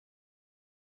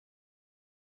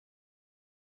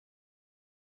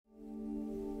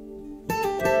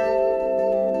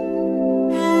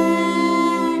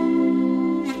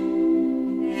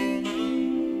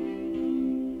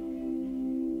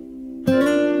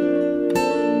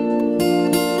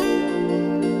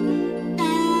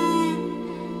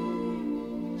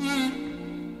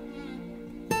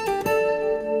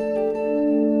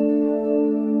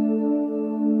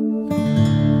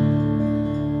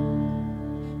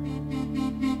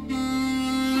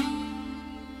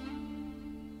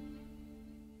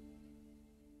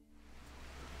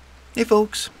Hey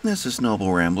folks, this is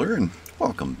Noble Rambler, and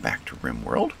welcome back to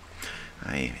RimWorld.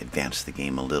 I advanced the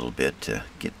game a little bit to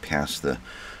get past the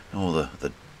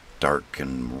dark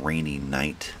and rainy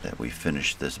night that we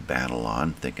finished this battle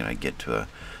on, thinking I'd get to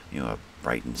a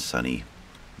bright and sunny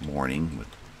morning with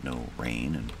no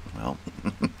rain, and well,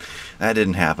 that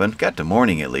didn't happen. Got to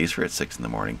morning at least. We're at 6 in the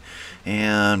morning,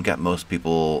 and got most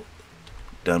people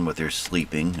done with their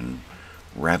sleeping, and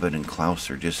Rabbit and Klaus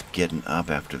are just getting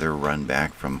up after their run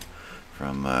back from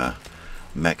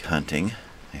mech hunting,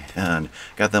 and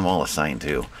got them all assigned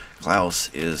too.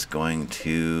 Klaus is going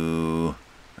to...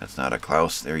 That's not a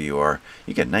Klaus. There you are.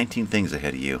 You got 19 things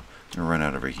ahead of you. I'm going to run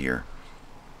out over here.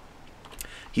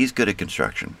 He's good at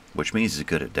construction, which means he's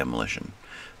good at demolition.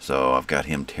 So I've got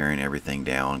him tearing everything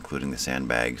down, including the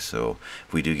sandbags. So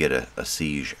if we do get a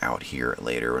siege out here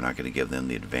later, we're not going to give them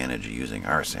the advantage of using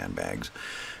our sandbags.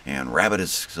 And Rabbit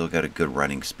has still got a good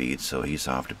running speed, so he's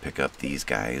off to pick up these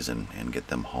guys and get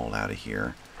them hauled out of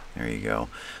here. There you go.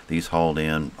 These hauled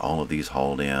in, all of these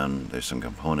hauled in. There's some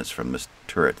components from this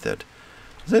turret that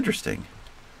is interesting.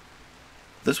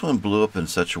 This one blew up in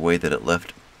such a way that it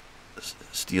left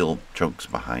steel chunks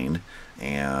behind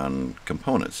and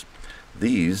components.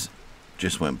 These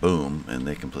just went boom and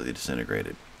they completely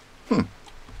disintegrated.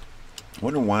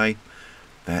 Wonder why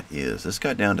that is. This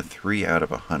got down to 3 out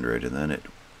of 100 and then it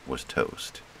was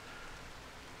toast.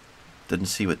 Didn't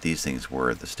see what these things were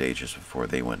at the stages before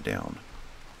they went down.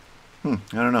 I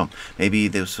don't know. Maybe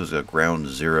this was a ground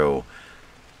zero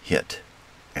hit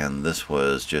and this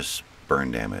was just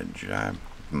burn damage.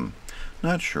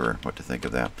 Not sure what to think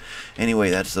of that. Anyway,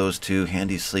 that's those two.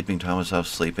 Handy's sleeping, Tomasov's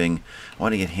sleeping. I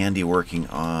want to get Handy working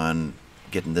on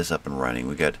getting this up and running.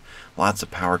 We got lots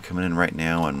of power coming in right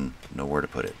now and nowhere to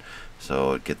put it.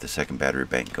 So get the second battery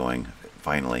bank going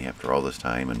finally after all this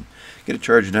time and get it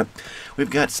charging up.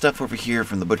 We've got stuff over here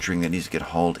from the butchering that needs to get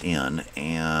hauled in,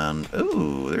 and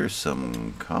ooh, there's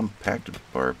some compacted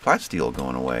or plasteel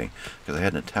going away because I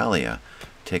had Natalia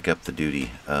take up the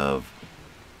duty of...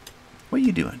 What are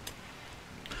you doing?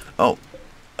 Oh,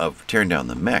 of tearing down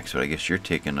the mechs, but I guess you're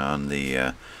taking on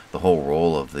the whole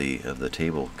role of the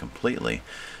table completely.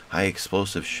 High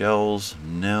explosive shells?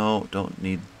 No, don't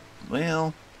need.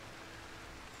 Well,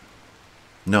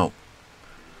 no.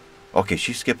 Okay,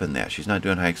 she's skipping that. She's not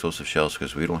doing high explosive shells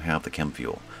because we don't have the chem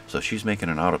fuel. So she's making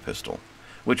an auto pistol,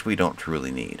 which we don't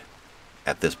truly need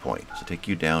at this point. So take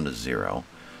you down to 0.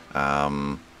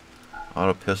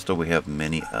 Auto pistol we have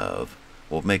many of.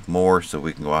 We'll make more so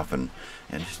we can go off and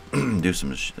just do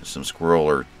some squirrel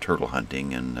or turtle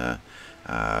hunting, and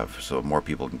so more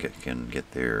people can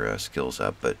get their skills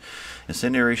up. But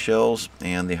incendiary shells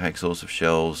and the high explosive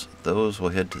shells, those will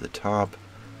head to the top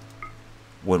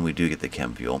when we do get the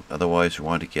chem fuel. Otherwise, we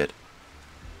want to get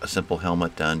a simple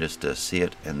helmet done just to see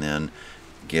it, and then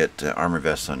get armor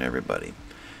vests on everybody.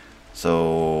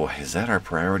 So is that our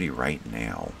priority right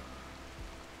now?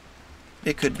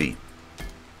 It could be.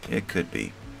 It could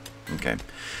be. Okay.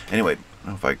 Anyway, I don't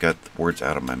know if I got the words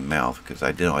out of my mouth, because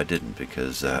I didn't,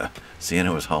 because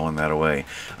Sienna was hauling that away.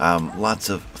 Lots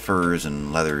of furs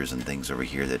and leathers and things over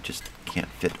here that just can't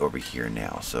fit over here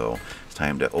now. So it's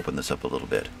time to open this up a little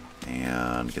bit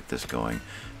and get this going.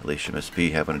 Alicia Miss P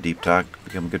having a deep talk,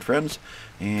 become good friends.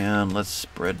 And let's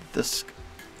spread this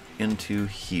into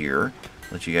here.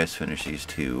 Let you guys finish these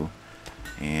two.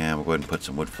 And we'll go ahead and put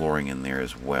some wood flooring in there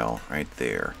as well, right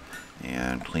there.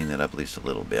 And clean that up at least a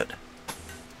little bit.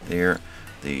 There,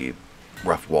 the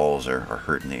rough walls are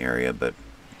hurting the area, but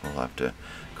we'll have to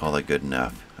call that good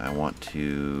enough. I want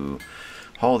to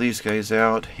haul these guys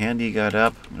out. Handy got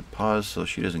up. I'm going to pause so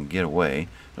she doesn't get away.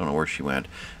 Don't know where she went.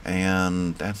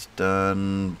 And that's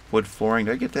done. Wood flooring.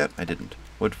 Did I get that? I didn't.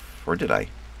 Wood, or did I?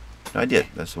 No, I did.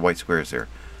 That's the white squares there.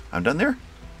 I'm done there?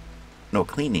 No,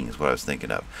 cleaning is what I was thinking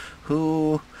of.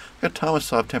 Who... Got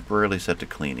Tomasov temporarily set to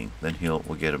cleaning. Then we'll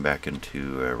get him back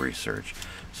into research.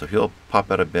 So he'll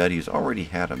pop out of bed. He's already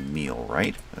had a meal,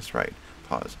 right? That's right.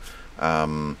 Pause.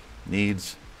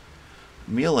 Needs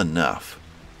meal enough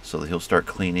so that he'll start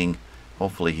cleaning.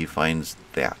 Hopefully he finds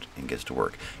that and gets to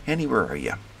work. Annie, where are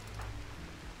you?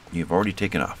 You've already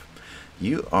taken off.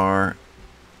 You are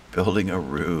building a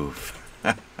roof.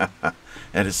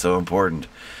 That is so important.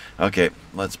 Okay,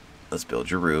 let's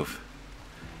build your roof.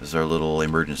 This is our little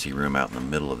emergency room out in the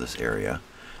middle of this area,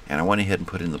 and I went ahead and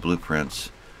put in the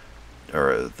blueprints,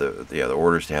 or the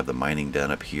orders to have the mining done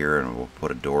up here, and we'll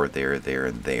put a door there, there,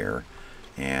 and there,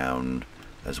 and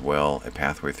as well a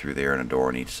pathway through there and a door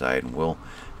on each side, and we'll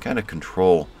kind of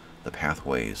control the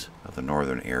pathways of the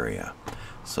northern area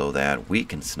so that we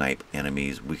can snipe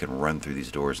enemies. We can run through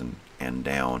these doors and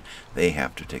down. They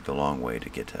have to take the long way to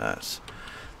get to us.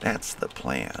 That's the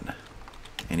plan.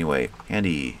 Anyway,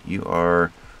 Handy, you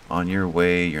are on your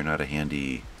way. You're not a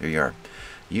Handy. There you are.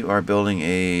 You are building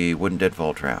a wooden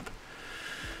deadfall trap.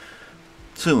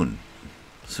 Soon.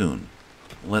 Soon.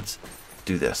 Let's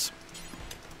do this.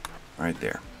 Right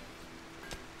there.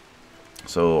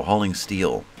 So, hauling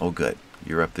steel. Oh, good.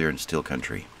 You're up there in steel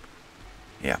country.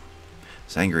 Yeah.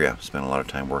 Sangria spent a lot of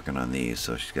time working on these,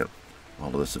 so she's got all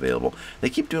of this available. They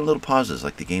keep doing little pauses,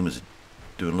 like the game is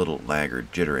doing a little lag or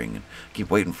jittering, and keep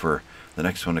waiting for the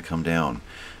next one to come down.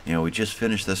 You know, we just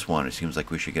finished this one. It seems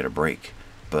like we should get a break,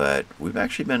 but we've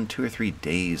actually been 2 or 3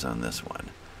 days on this one,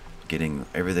 getting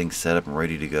everything set up and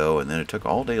ready to go, and then it took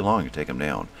all day long to take them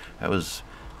down. That was,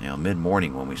 you know,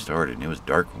 mid-morning when we started, and it was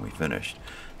dark when we finished.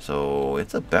 So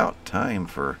it's about time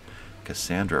for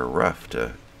Cassandra Ruff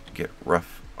to get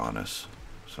rough on us.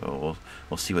 So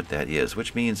we'll see what that is,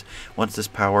 which means once this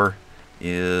power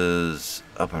is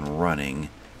up and running,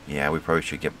 yeah, we probably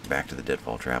should get back to the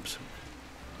deadfall traps.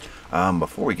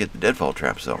 Before we get the deadfall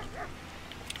traps, though,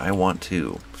 I want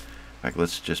to... In fact,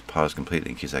 let's just pause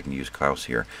completely in case I can use Klaus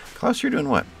here. Klaus, you're doing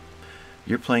what?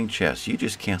 You're playing chess. You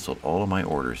just canceled all of my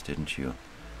orders, didn't you?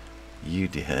 You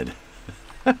did.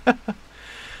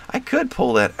 I could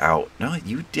pull that out. No,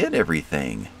 you did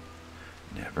everything.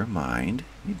 Never mind.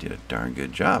 You did a darn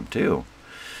good job, too.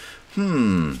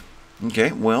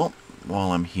 Okay, well,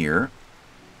 while I'm here...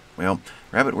 Well,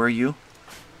 Rabbit, where are you?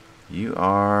 You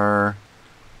are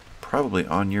probably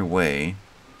on your way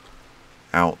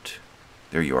out.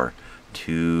 There you are.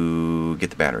 To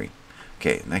get the battery.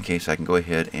 Okay, in that case, I can go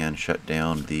ahead and shut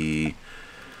down the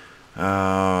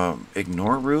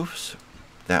ignore roofs.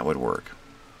 That would work.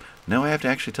 Now I have to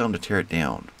actually tell them to tear it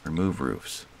down. Remove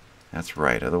roofs. That's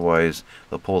right. Otherwise,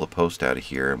 they'll pull the post out of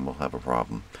here and we'll have a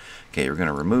problem. Okay, we're going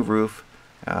to remove roof.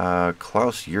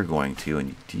 Klaus, you're going to.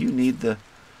 And do you need the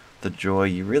joy?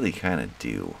 You really kind of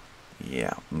do.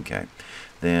 Yeah, okay.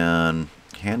 Then,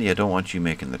 Handy, I don't want you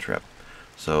making the trip.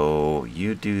 So,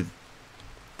 you do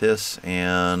this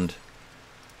and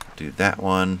do that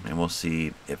one. And we'll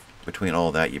see if between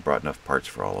all that you brought enough parts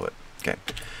for all of it. Okay.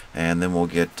 And then we'll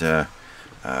get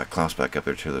Klaus back up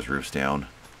there to those roofs down.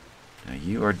 Now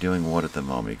you are doing what at the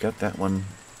moment? You got that one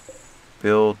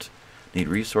built. Need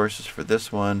resources for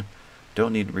this one.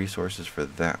 Don't need resources for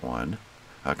that one.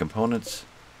 Components.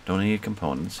 Don't need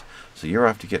components. So you're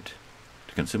off to get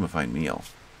to consume a fine meal.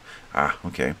 Ah,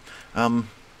 okay.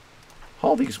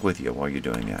 Haul these with you while you're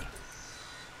doing that.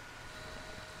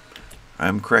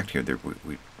 I'm correct here.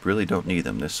 We really don't need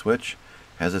them. This switch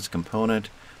has its component.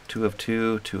 2 of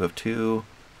 2, 2 of 2.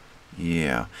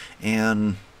 Yeah.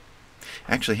 And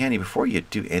actually, Handy, before you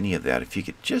do any of that, if you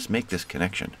could just make this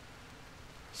connection.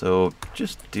 So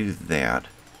just do that.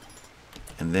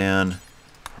 And then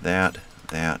that,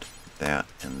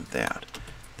 and that.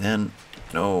 Then,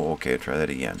 no, okay, try that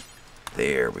again.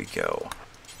 There we go.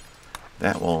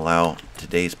 That will allow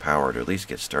today's power to at least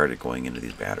get started going into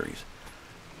these batteries.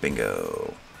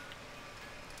 Bingo.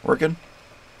 Working?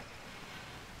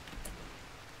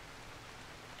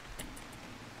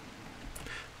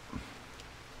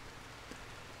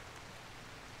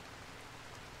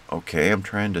 Okay, I'm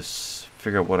trying to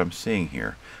figure out what I'm seeing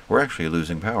here. We're actually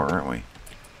losing power, aren't we?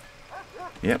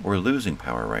 Yep, we're losing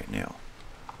power right now.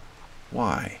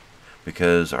 Why?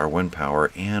 Because our wind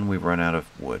power and we've run out of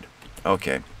wood.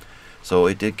 Okay, so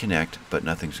it did connect, but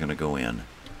nothing's going to go in.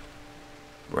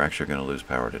 We're actually going to lose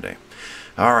power today.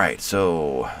 Alright,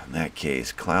 so in that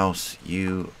case, Klaus,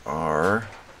 you are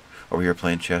over here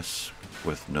playing chess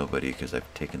with nobody because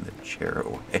I've taken the chair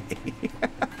away.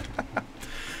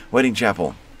 Wedding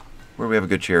Chapel. Where do we have a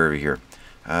good chair over here?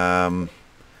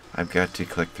 I've got to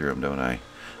click through them, don't I?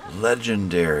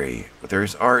 Legendary.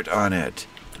 There's art on it.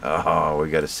 Oh, we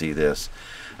got to see this.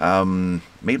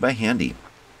 Made by Handy.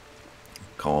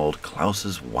 Called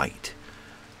Klaus's White.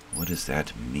 What does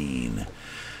that mean?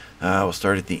 We'll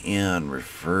start at the end.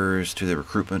 Refers to the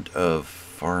recruitment of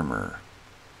Farmer.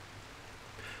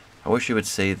 I wish you would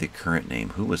say the current name.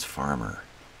 Who was Farmer?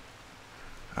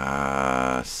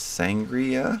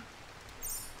 Sangria?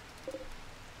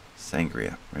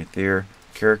 Sangria. Right there.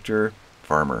 Character,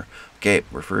 Farmer. Okay,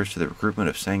 refers to the recruitment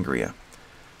of Sangria.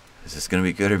 Is this going to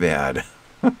be good or bad?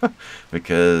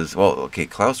 Because, well, okay,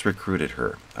 Klaus recruited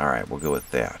her. Alright, we'll go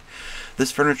with that.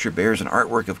 This furniture bears an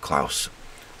artwork of Klaus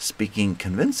speaking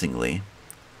convincingly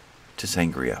to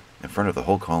Sangria in front of the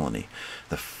whole colony.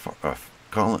 The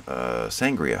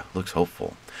Sangria looks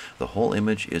hopeful. The whole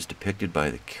image is depicted by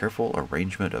the careful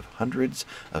arrangement of hundreds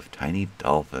of tiny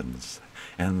dolphins,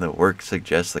 and the work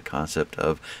suggests the concept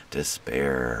of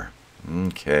despair.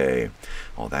 Okay,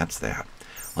 well, that's that.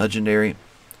 Legendary.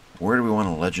 Where do we want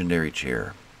a legendary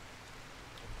chair?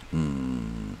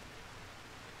 Hmm.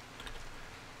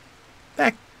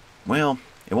 That, well,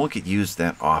 it won't get used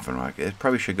that often. It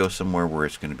probably should go somewhere where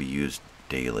it's going to be used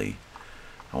daily.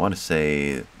 I want to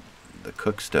say the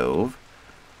cook stove.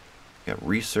 Got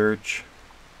research.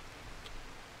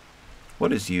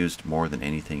 What is used more than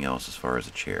anything else as far as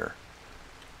a chair?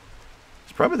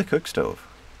 It's probably the cook stove.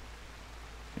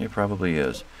 It probably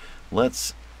is.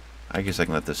 I guess I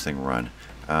can let this thing run.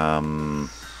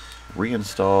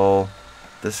 Reinstall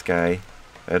this guy.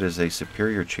 That is a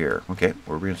superior chair. Okay,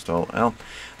 we'll reinstall. Well,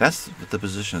 that's the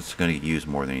position that's going to get used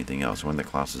more than anything else when the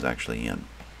Klaus is actually in.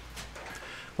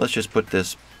 Let's just put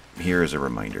this here as a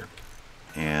reminder.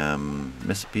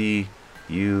 Miss P,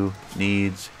 you,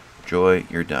 needs, Joy,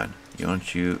 you're done. Why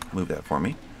don't you move that for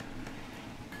me?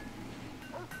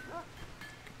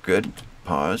 Good.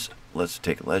 Pause. Let's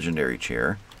take legendary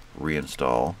chair.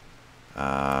 Reinstall.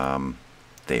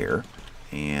 There.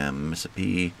 And Miss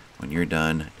P, when you're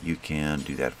done, you can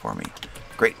do that for me.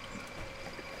 Great.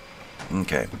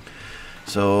 Okay.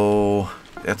 So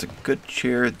that's a good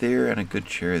chair there and a good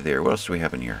chair there. What else do we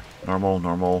have in here? Normal,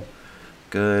 normal,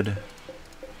 good.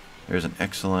 There's an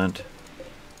excellent,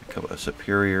 a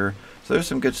superior. So there's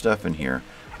some good stuff in here.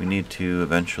 We need to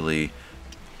eventually,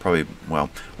 probably, well,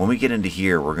 when we get into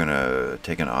here, we're going to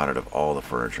take an audit of all the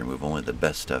furniture, move only the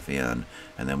best stuff in,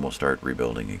 and then we'll start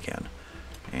rebuilding again.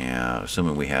 And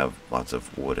assuming we have lots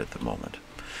of wood at the moment.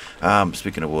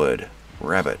 Speaking of wood,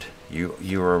 Rabbit,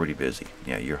 you're already busy.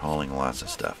 Yeah, you're hauling lots of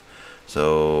stuff.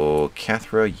 So,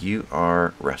 Cathra, you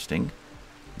are resting.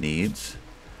 Needs.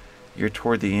 You're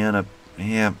toward the end of...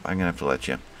 Yeah, I'm going to have to let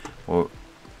you. Well,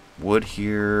 wood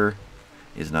here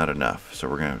is not enough. So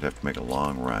we're going to have to make a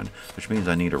long run, which means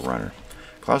I need a runner.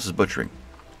 Klaus is butchering.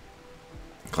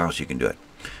 Klaus, you can do it.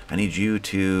 I need you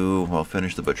to, well,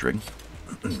 finish the butchering.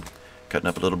 Cutting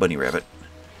up a little bunny rabbit.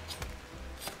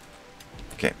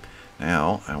 Okay,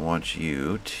 now I want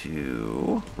you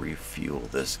to refuel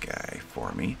this guy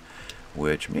for me,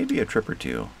 which may be a trip or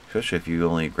two, especially if you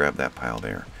only grab that pile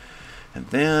there. And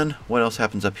then, what else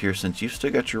happens up here since you've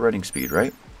still got your running speed,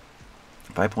 right?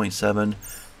 5.7,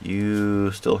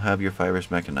 you still have your fibrous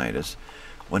mechanitis.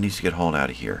 What needs to get hauled out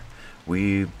of here?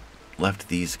 We left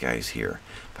these guys here.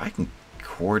 If I can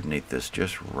coordinate this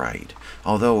just right,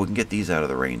 although we can get these out of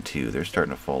the rain too. They're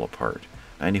starting to fall apart.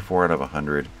 94 out of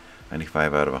 100,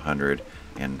 95 out of 100,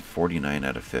 and 49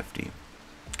 out of 50.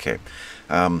 Okay.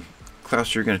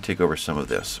 Klaus, you're going to take over some of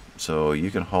this. So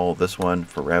you can haul this one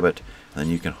for Rabbit, and then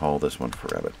you can haul this one for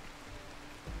Rabbit.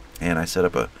 And I set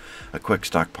up a quick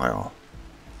stockpile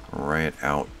right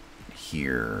out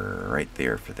here, right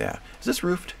there for that. Is this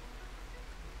roofed?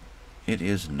 It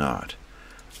is not.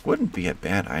 Wouldn't be a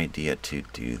bad idea to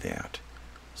do that.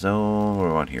 So, what do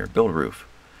we want here? Build a roof.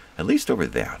 At least over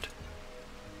that.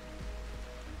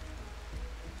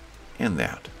 And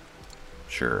that.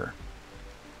 Sure.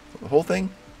 The whole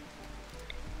thing?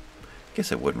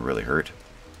 Guess it wouldn't really hurt.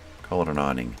 Call it an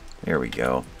awning. There we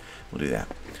go. We'll do that.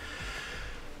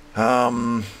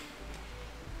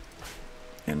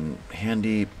 And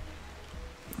handy,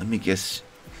 let me guess,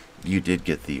 you did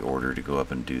get the order to go up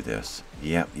and do this.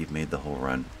 Yep, you've made the whole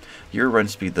run. Your run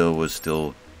speed though is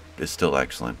still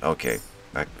excellent. Okay,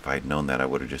 if I'd known that, I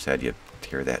would have just had you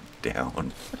tear that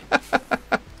down.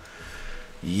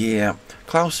 Yeah,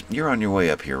 Klaus, you're on your way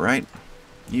up here, right?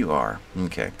 You are.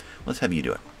 Okay, let's have you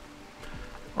do it.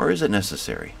 Or is it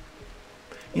necessary?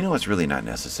 You know, it's really not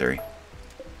necessary.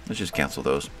 Let's just cancel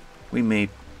those. We may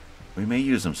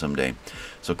use them someday.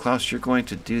 So Klaus, you're going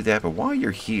to do that, but while you're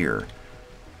here,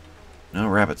 no,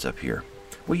 Rabbit's up here.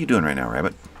 What are you doing right now,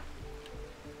 Rabbit?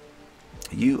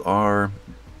 You are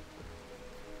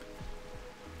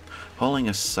hauling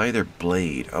a scyther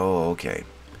blade. Oh, okay.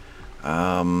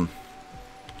 And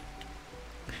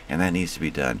that needs to be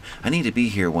done. I need to be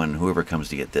here when whoever comes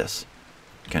to get this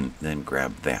can then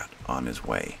grab that on his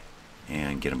way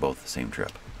and get them both the same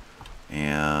trip.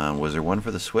 And was there one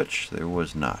for the switch? There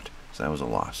was not. So that was a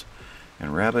loss.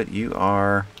 And Rabbit, you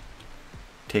are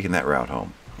taking that route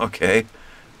home. Okay.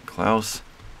 Klaus,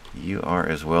 you are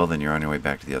as well. Then you're on your way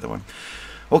back to the other one.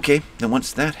 Okay. Then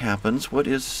once that happens, what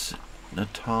is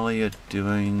Natalia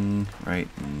doing right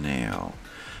now?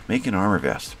 Make an armor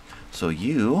vest. So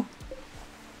you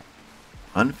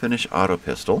unfinished auto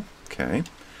pistol. Okay.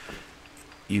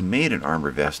 You made an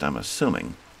armor vest, I'm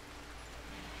assuming.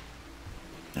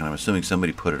 And I'm assuming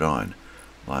somebody put it on.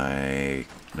 Like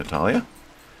Natalia?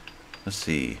 Let's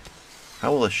see.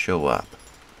 How will it show up?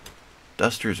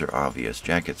 Dusters are obvious.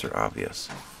 Jackets are obvious.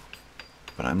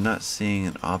 But I'm not seeing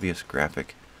an obvious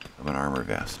graphic of an armor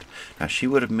vest. Now, she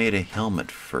would have made a helmet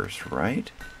first,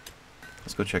 right?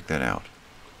 Let's go check that out.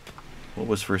 What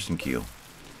was first in queue?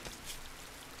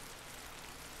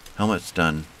 Helmet's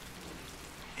done.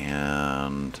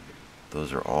 And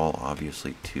those are all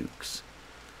obviously toques.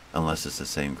 Unless it's the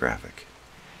same graphic.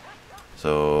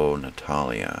 So,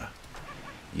 Natalia.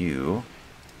 You.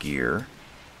 Gear.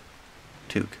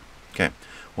 Toque. Okay.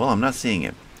 Well, I'm not seeing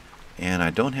it. And I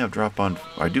don't have drop on...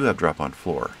 I do have drop on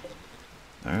floor.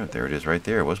 Alright, there it is right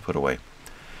there. It was put away.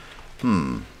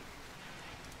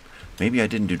 Maybe I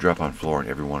didn't do drop on floor in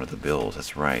every one of the bills.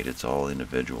 That's right. It's all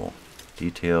individual.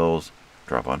 Details.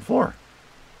 Drop on floor.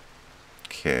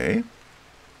 Okay.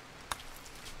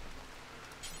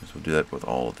 So we'll do that with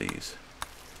all of these.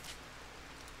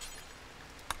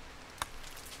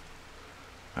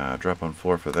 Drop on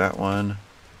floor for that one,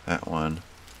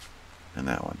 and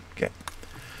that one. Okay.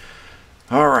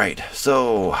 Alright,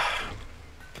 so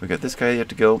we got this guy yet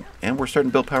to go, and we're starting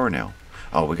to build power now.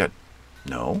 Oh, we got...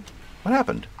 No? What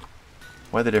happened?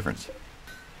 Why the difference?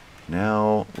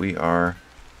 Now we are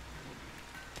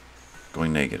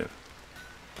going negative.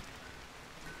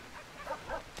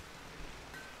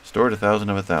 Stored 1,000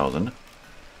 of 1,000.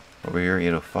 Over here,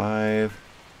 805.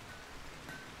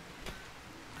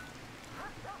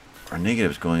 Our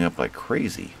negative is going up like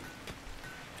crazy.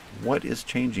 What is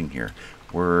changing here?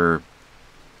 We're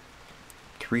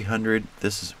 300.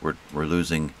 This is we're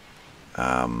losing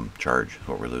charge. Is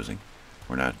what we're losing.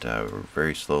 We're not. We're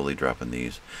very slowly dropping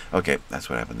these. Okay, that's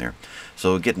what happened there.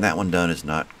 So getting that one done is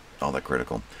not all that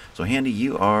critical. So Handy,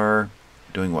 you are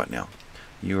doing what now?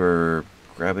 You are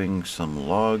grabbing some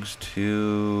logs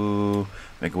to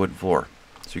make a wooden floor.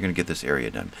 So you're going to get this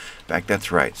area done. In fact, that's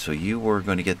right. So you were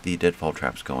going to get the deadfall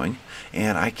traps going.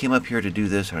 And I came up here to do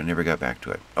this and I never got back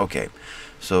to it. Okay.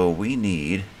 So we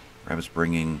need... I was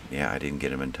bringing... Yeah, I didn't get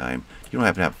them in time. You don't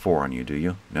happen to have 4 on you, do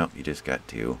you? Nope, you just got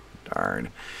 2. Darn.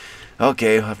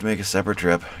 Okay, I'll have to make a separate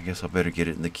trip. I guess I'll better get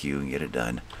it in the queue and get it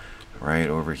done. Right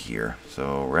over here.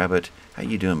 So, Rabbit, how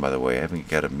you doing, by the way? I haven't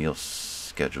got a meal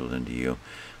scheduled into you.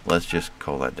 Let's just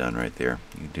call that done right there.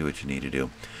 You can do what you need to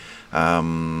do.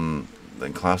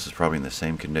 Then Klaus is probably in the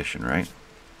same condition, right?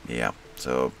 Yeah.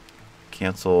 So,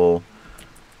 cancel.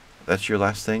 That's your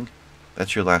last thing?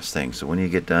 That's your last thing. So when you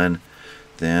get done,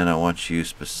 then I want you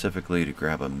specifically to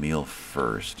grab a meal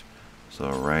first.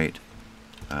 So right,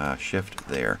 shift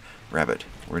there. Rabbit,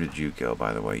 where did you go,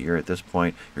 by the way? You're at this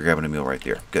point, you're grabbing a meal right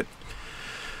there. Good.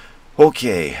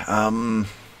 Okay,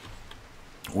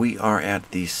 we are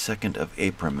at the 2nd of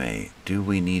April, May. Do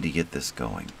we need to get this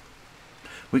going?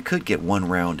 We could get 1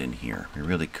 round in here. We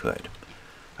really could.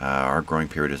 Our growing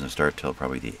period doesn't start till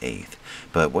probably the 8th.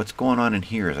 But what's going on in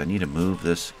here is I need to move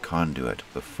this conduit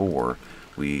before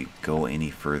we go any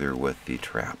further with the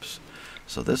traps.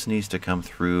 So this needs to come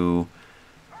through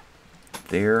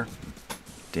there,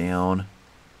 down,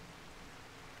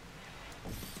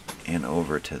 and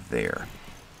over to there.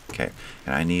 Okay,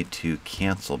 and I need to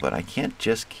cancel, but I can't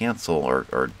just cancel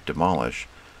or demolish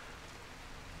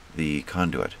the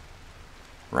conduit.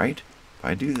 Right? If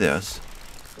I do this,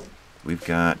 we've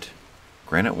got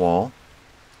granite wall.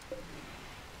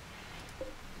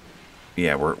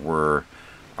 Yeah,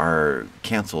 our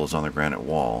cancel is on the granite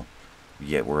wall.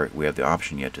 Yet we have the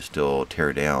option yet to still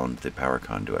tear down the power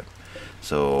conduit.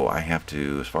 So I have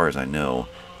to, as far as I know,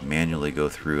 manually go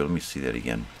through. Let me see that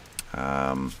again.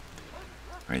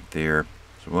 Right there.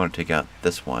 So we want to take out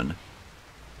this one.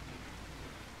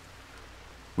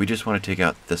 We just want to take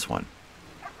out this one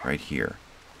right here.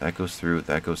 That goes through,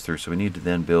 that goes through. So we need to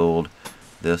then build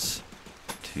this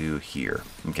to here.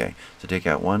 Okay, so take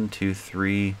out 1, 2,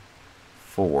 3,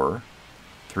 4,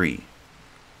 3.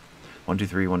 1, 2,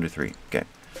 3, 1, 2, 3. Okay,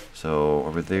 so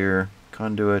over there,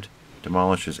 conduit,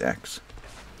 demolishes X.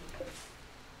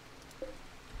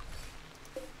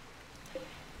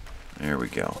 There we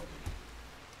go.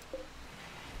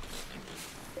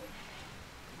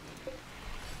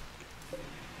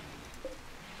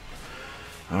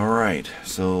 Alright,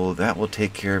 so that will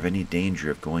take care of any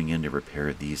danger of going in to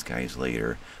repair these guys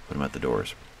later. Put them at the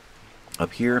doors.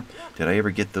 Up here, did I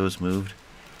ever get those moved?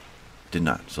 Did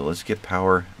not. So let's get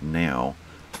power now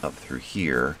up through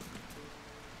here.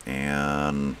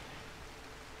 And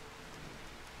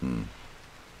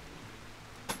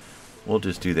we'll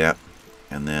just do that.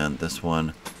 And then this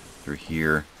one through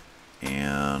here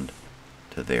and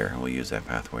to there. And we'll use that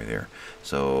pathway there.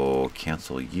 So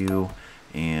cancel you.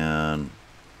 And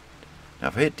now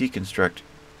if I hit deconstruct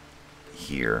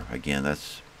here, again,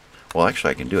 that's... Well,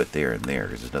 actually I can do it there and there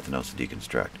because there's nothing else to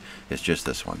deconstruct. It's just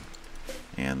this one.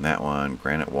 And that one,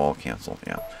 granite wall, cancel.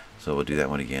 Yeah. So we'll do that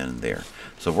one again there.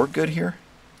 So we're good here.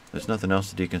 There's nothing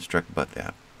else to deconstruct but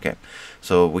that. Okay.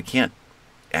 So we can't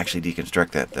actually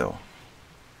deconstruct that though.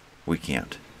 We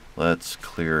can't. Let's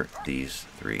clear these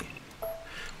 3.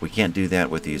 We can't do that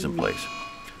with these in place.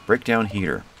 Breakdown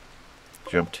heater.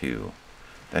 Jump 2.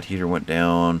 That heater went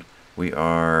down. We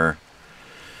are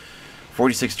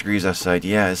 46 degrees outside.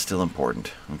 Yeah, it's still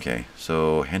important. Okay,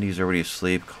 so Hendy's already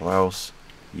asleep. Klaus,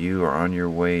 you are on your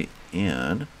way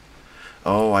in.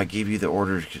 Oh, I gave you the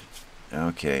order.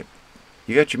 Okay.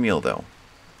 You got your meal, though.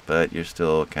 But you're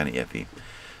still kind of iffy.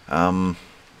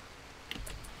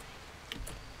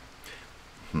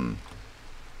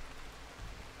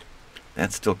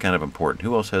 That's still kind of important.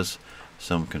 Who else has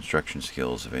some construction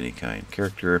skills of any kind?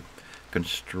 Character,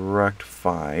 construct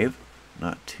 5.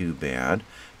 Not too bad.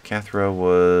 Cathra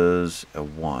was a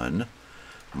 1.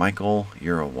 Michael,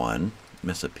 you're a 1.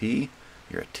 Miss a P,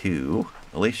 you're a 2.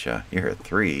 Alicia, you're a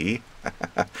 3.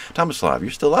 Tomislav,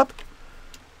 you're still up?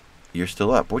 You're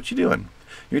still up. What you doing?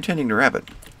 You're tending to Rabbit.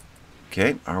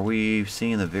 Okay, are we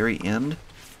seeing the very end?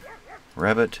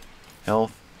 Rabbit,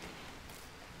 health.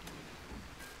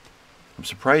 I'm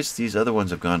surprised these other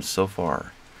ones have gone so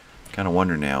far. Kind of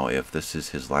wonder now if this is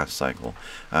his last cycle.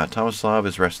 Tomislav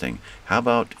is resting. How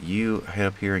about you head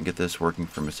up here and get this working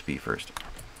for Miss P first?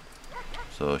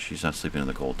 So she's not sleeping in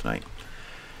the cold tonight.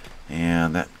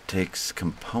 And that takes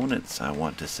components, I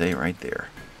want to say, right there.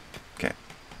 Okay.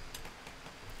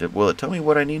 Will it tell me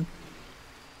what I need?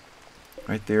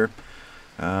 Right there.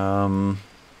 Not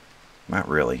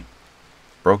really.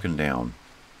 Broken down.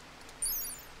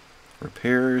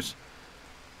 Repairs.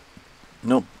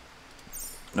 Nope.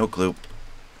 No clue.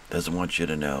 Doesn't want you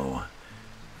to know.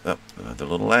 Oh, another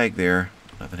little lag there.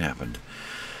 Nothing happened.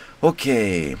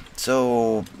 Okay.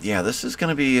 So, yeah, this is going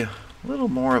to be a little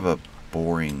more of a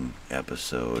boring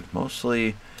episode.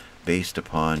 Mostly based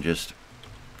upon just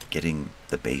getting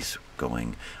the base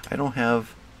going. I don't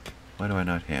have... Why do I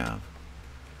not have?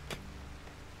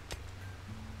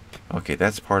 Okay,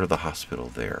 that's part of the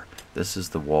hospital there. This is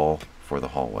the wall for the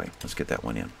hallway. Let's get that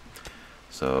one in.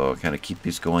 So kind of keep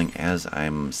these going as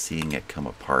I'm seeing it come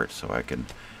apart so I can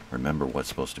remember what's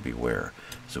supposed to be where.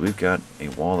 So we've got a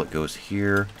wall that goes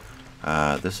here.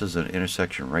 This is an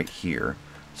intersection right here.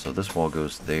 So this wall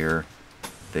goes there,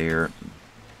 there,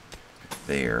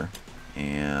 there,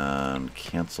 and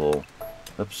cancel.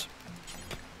 Oops.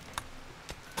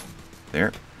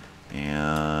 There.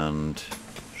 And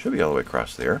should be all the way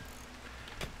across there.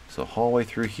 So hallway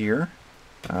through here.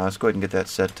 Let's go ahead and get that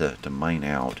set to mine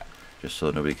out, just so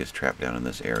nobody gets trapped down in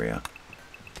this area.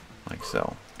 Like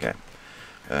so. Okay.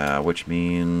 Which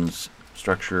means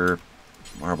structure,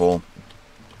 marble.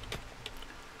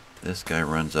 This guy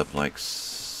runs up like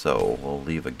so. We'll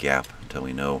leave a gap until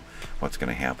we know what's going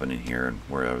to happen in here and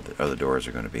where the other doors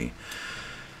are going to be.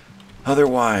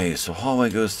 Otherwise, so hallway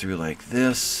goes through like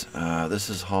this. This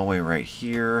is hallway right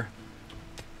here.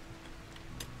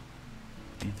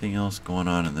 Anything else going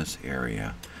on in this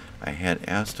area? I had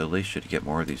asked Alicia to get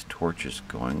more of these torches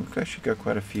going. Look, I should got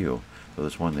quite a few. So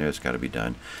there's one there that's got to be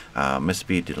done. Miss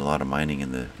B did a lot of mining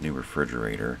in the new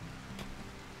refrigerator.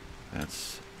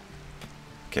 That's...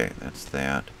 Okay, that's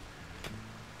that.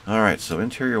 Alright, so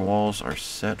interior walls are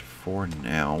set for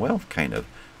now. Well, kind of.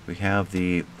 We have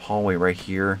the hallway right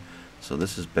here. So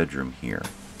this is bedroom here.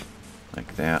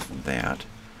 Like that and that.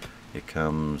 It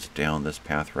comes down this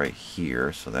path right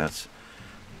here. So that's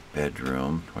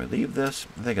bedroom. Do I leave this?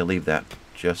 I think I leave that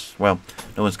just... Well,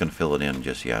 no one's going to fill it in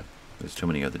just yet. There's too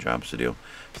many other jobs to do.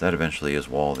 So that eventually is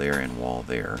wall there and wall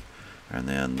there. And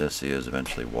then this is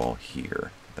eventually wall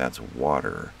here. That's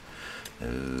water.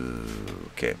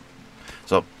 Okay.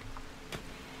 So,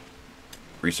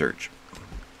 research.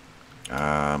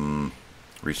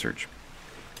 Research.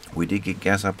 We did get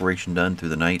gas operation done through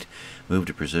the night, moved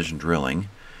to precision drilling,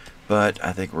 but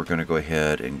I think we're going to go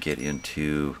ahead and get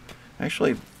into...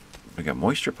 Actually, we got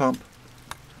moisture pump.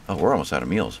 Oh, we're almost out of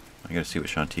meals. I got to see what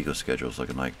Shantigo's schedule is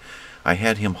looking like. I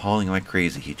had him hauling like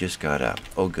crazy. He just got up.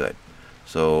 Oh, good.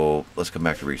 So, let's come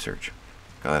back to research.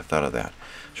 Glad I thought of that.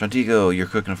 Shantigo, you're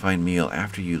cooking a fine meal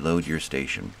after you load your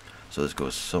station. So this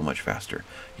goes so much faster.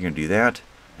 You're going to do that,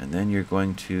 and then you're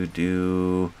going to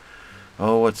do...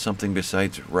 Oh, what's something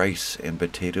besides rice and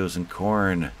potatoes and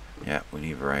corn? Yeah, we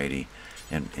need variety.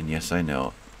 And yes, I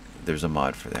know, there's a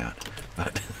mod for that.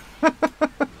 But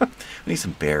we need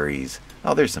some berries.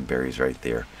 Oh, there's some berries right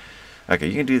there. Okay,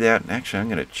 you can do that. Actually, I'm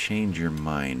going to change your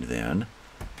mind then.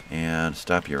 And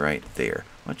stop you right there.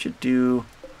 Why don't you do...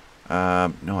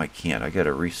 no, I can't. I got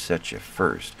to reset you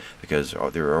first. Because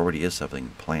there already is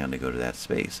something planned to go to that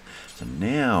space. So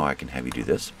now I can have you do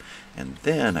this. And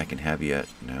then I can have you...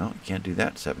 No, you can't do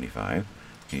that 75.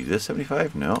 Can you do this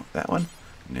 75? No. That one?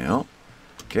 No.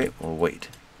 Okay, well, wait.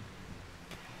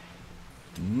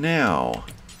 Now...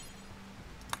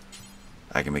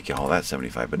 I can make you haul that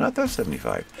 75, but not that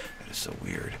 75. That is so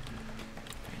weird.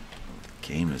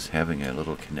 Game is having a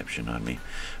little conniption on me.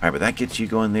 Alright, but that gets you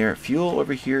going there. Fuel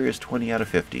over here is 20 out of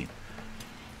 50.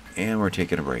 And we're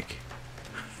taking a break.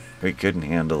 We couldn't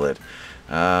handle it.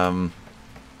 So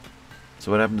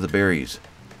what happened to the berries?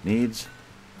 Needs?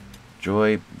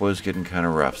 Joy was getting kind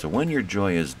of rough. So when your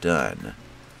joy is done,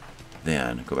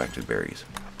 then go back to the berries.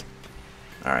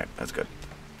 Alright, that's good.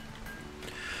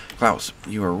 Klaus,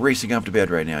 you are racing up to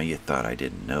bed right now. You thought I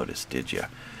didn't notice, did you?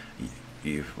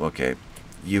 Okay,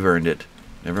 you've earned it.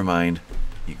 Never mind.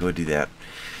 You go do that.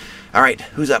 Alright,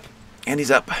 who's up? Andy's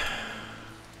up.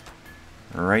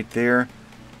 Right there.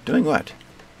 Doing what?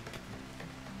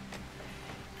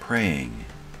 Praying.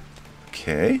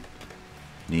 Okay.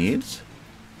 Needs.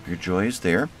 Your joy is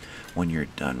there. When you're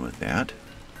done with that,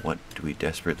 what do we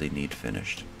desperately need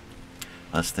finished?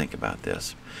 Let's think about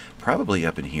this. Probably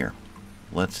up in here.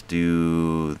 Let's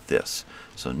do this.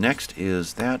 So next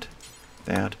is that.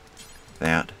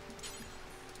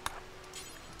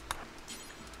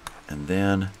 And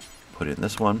then put in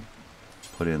this one,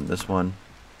 put in this one,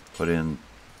 put in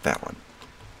that one.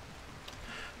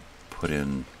 Put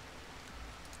in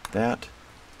that,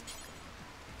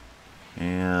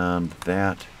 and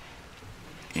that,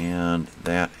 and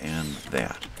that, and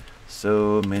that.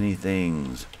 So many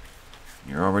things.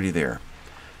 You're already there.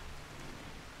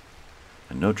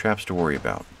 And no traps to worry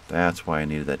about. That's why I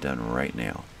needed that done right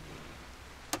now.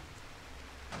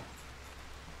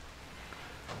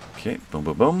 Okay, boom,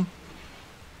 boom, boom.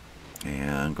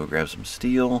 And go grab some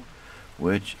steel,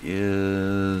 which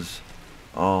is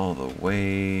all the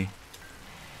way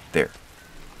there.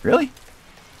 Really?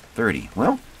 30.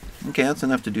 Well, okay, that's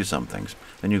enough to do some things.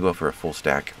 Then you go for a full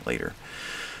stack later.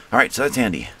 Alright, so that's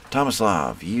handy.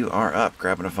 Tomislav, you are up,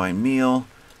 grabbing a fine meal.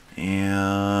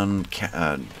 And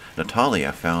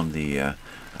Natalia found the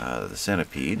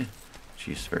centipede.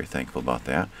 She's very thankful about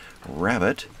that.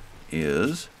 Rabbit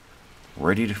is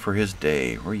ready for his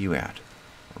day. Where are you at?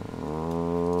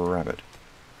 Rabbit.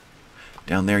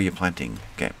 Down there you're planting.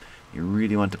 Okay. You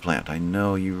really want to plant. I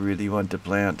know you really want to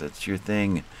plant. It's your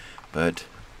thing. But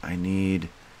I need...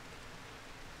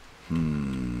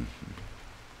 I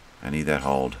need that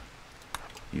hauled.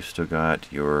 You've still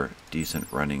got your decent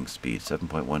running speed,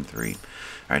 7.13.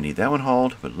 I need that one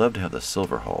hauled. Would love to have the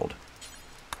silver hauled.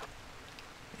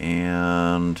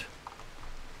 And...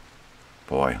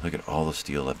 boy, look at all the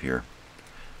steel up here.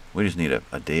 We just need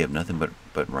a day of nothing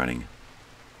but running.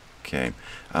 Okay.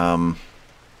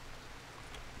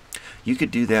 You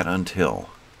could do that until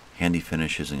Handy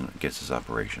finishes and gets us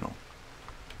operational.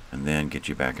 And then get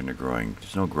you back into growing.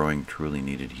 There's no growing truly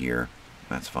needed here.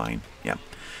 That's fine. Yeah.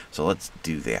 So let's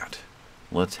do that.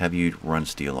 Let's have you run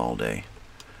steel all day.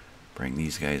 Bring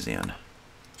these guys in.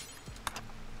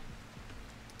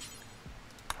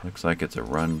 Looks like it's a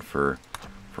run for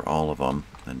all of them.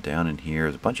 And down in here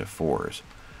is a bunch of 4s.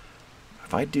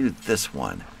 If I do this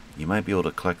one, you might be able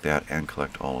to collect that and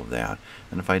collect all of that.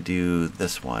 And if I do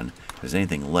this one, if there's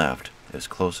anything left, it's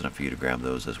close enough for you to grab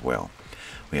those as well.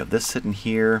 We have this sitting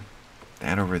here,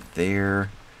 that over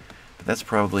there. But that's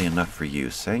probably enough for you.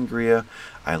 Sangria,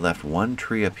 I left one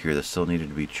tree up here that still needed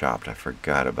to be chopped. I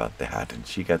forgot about that, and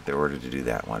she got the order to do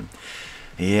that one.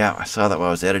 Yeah, I saw that while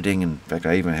I was editing. In fact,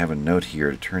 I even have a note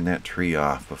here to turn that tree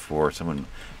off before someone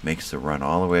makes the run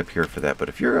all the way up here for that. But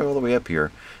if you're all the way up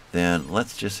here, then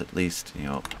let's just at least,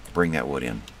 bring that wood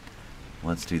in.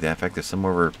 Let's do that. In fact, there's some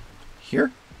over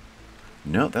here.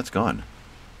 No, that's gone.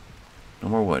 No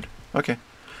more wood. Okay.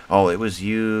 Oh, it was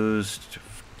used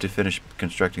to finish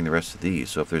constructing the rest of these.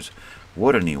 So if there's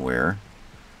wood anywhere,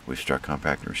 we've struck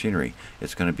compact machinery.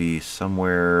 It's going to be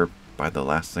somewhere by the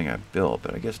last thing I built,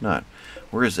 but I guess not.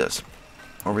 Where is this?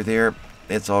 Over there.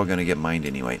 It's all going to get mined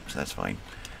anyway, so that's fine.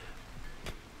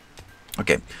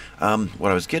 Okay.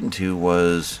 What I was getting to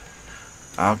was,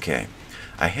 okay,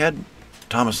 I had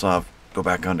Tomislav go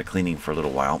back onto cleaning for a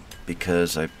little while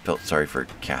because I felt sorry for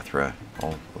Cathra.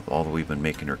 All that we've been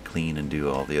making her clean and do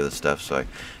all the other stuff, so I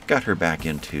got her back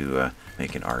into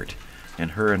making art.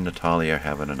 And her and Natalia are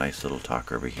having a nice little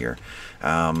talk over here.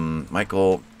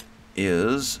 Michael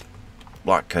is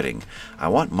block cutting. I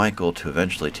want Michael to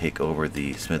eventually take over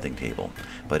the smithing table,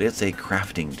 but it's a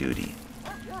crafting duty.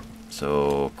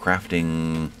 So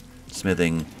crafting,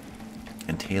 smithing,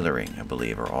 and tailoring, I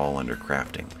believe, are all under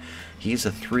crafting. He's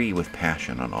a 3 with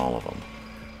passion on all of them.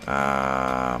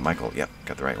 Michael, yep,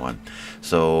 got the right one.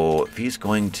 So if he's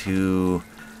going to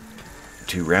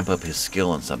ramp up his skill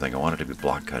on something, I want it to be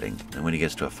block cutting. And when he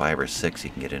gets to a 5 or 6, he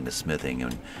can get into smithing,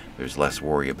 and there's less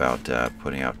worry about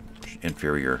putting out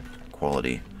inferior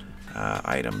quality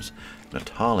items.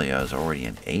 Natalia is already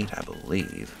an 8, I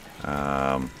believe.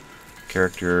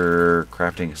 Character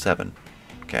crafting 7.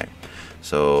 Okay.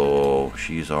 So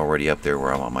she's already up there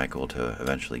where I want Michael to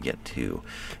eventually get to.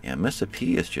 And Missa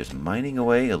P is just mining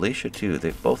away. Alicia too.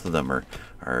 Both of them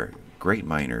are great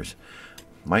miners.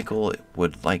 Michael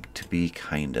would like to be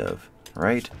kind of,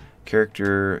 right?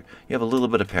 Character, you have a little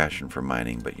bit of passion for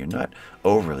mining, but you're not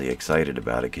overly excited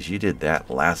about it because you did that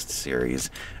last series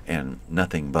and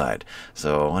nothing but.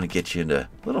 So I want to get you into a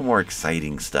little more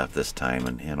exciting stuff this time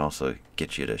and also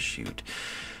get you to shoot.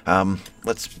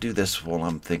 Let's do this while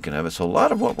I'm thinking of it. So a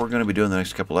lot of what we're going to be doing the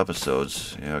next couple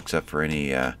episodes, you know, except for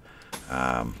any, I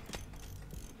wonder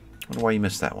why you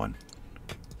missed that one.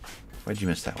 Why'd you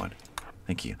miss that one?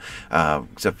 Thank you.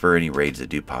 Except for any raids that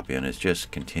do pop in, is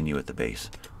just continue at the base.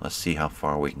 Let's see how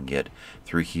far we can get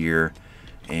through here.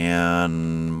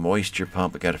 And moisture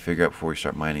pump, we got to figure out before we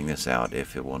start mining this out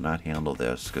if it will not handle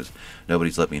this, because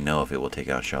nobody's let me know if it will take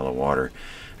out shallow water.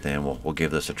 Then we'll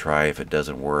give this a try. If it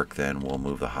doesn't work, then we'll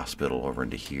move the hospital over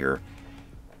into here.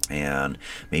 And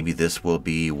maybe this will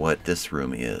be what this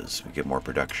room is. We get more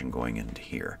production going into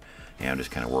here. And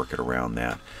just kind of work it around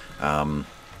that.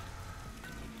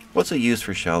 What's a use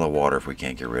for shallow water if we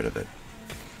can't get rid of it?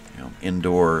 You know,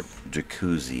 indoor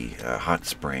jacuzzi, hot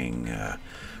spring,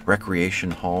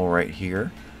 recreation hall right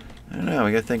here. I don't know,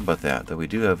 we gotta think about that. Though we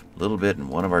do have a little bit in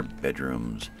one of our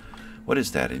bedrooms. What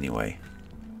is that anyway?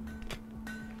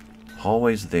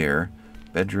 Hallway's there.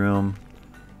 Bedroom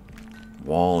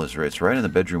wall is right. It's right in the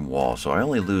bedroom wall, so I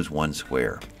only lose 1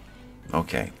 square.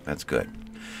 Okay, that's good.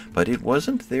 But it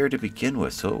wasn't there to begin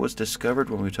with, so it was discovered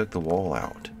when we took the wall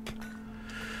out.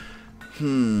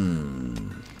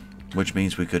 Which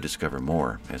means we could discover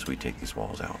more as we take these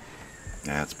walls out.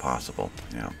 That's possible,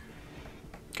 yeah.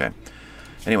 Okay.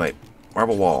 Anyway,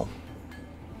 marble wall.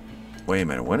 Wait a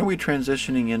minute, when are we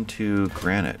transitioning into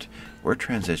granite? We're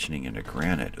transitioning into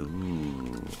granite.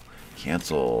 Ooh.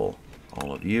 Cancel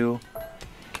all of you.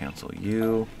 Cancel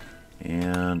you.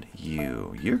 And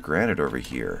you. You're granite over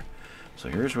here. So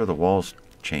here's where the walls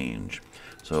change.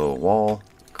 So wall,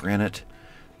 granite.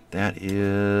 That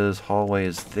is, hallway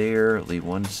is there. Leave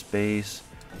 1 space.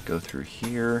 Go through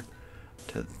here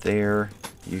to there.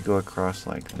 You go across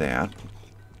like that.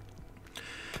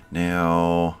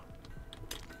 Now,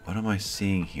 what am I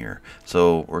seeing here?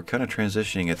 So we're kind of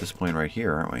transitioning at this point right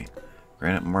here, aren't we?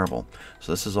 Granite and marble.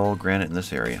 So this is all granite in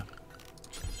this area.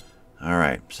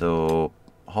 Alright, so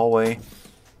hallway.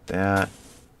 That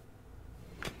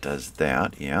does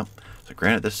that, yeah. So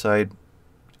granite this side.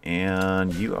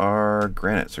 And you are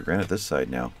granite, so granite this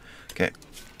side now. Okay.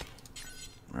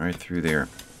 Right through there.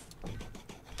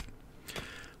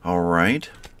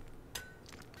 Alright.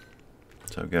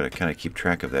 So I've got to kind of keep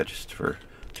track of that just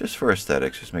for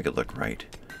aesthetics, just make it look right.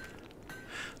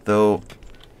 Though,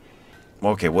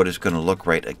 okay, what it's going to look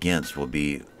right against will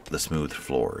be the smooth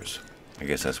floors. I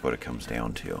guess that's what it comes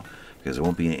down to. Because there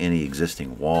won't be any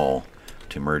existing wall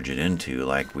to merge it into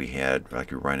like we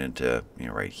run into, you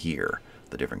know, right here.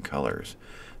 The different colors.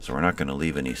 So we're not going to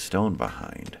leave any stone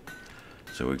behind.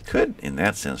 So we could, in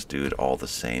that sense, do it all the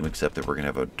same, except that we're going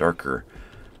to have a darker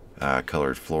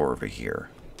colored floor over here.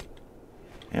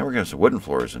 And we're going to have some wooden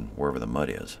floors and wherever the mud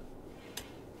is.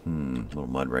 A little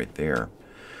mud right there.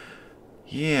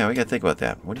 Yeah, we got to think about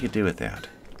that. What do you do with that?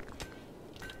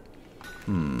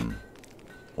 1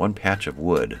 patch of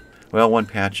wood. Well, 1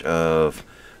 patch of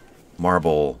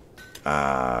marble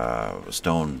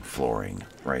stone flooring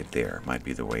right there might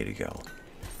be the way to go.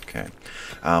 Okay.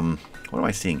 What am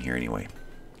I seeing here anyway?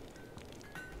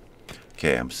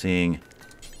 Okay, I'm seeing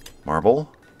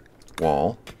marble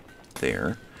wall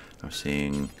there. I'm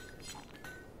seeing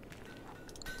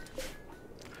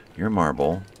your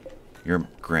marble, your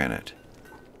granite.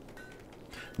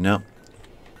 No,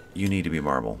 you need to be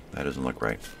marble. That doesn't look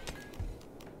right.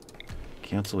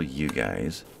 Cancel you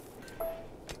guys.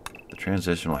 The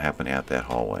transition will happen at that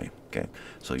hallway. Okay,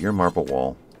 so your marble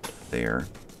wall there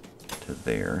to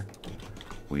there.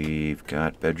 We've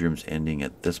got bedrooms ending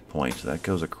at this point, so that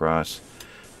goes across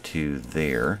to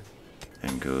there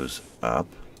and goes up.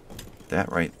 That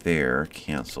right there,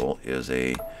 cancel, is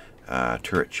a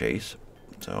turret chase.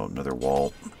 So another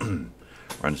wall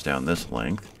runs down this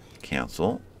length.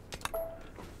 Cancel.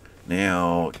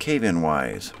 Now, cave-in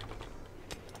wise,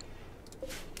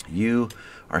 you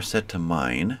are set to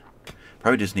mine.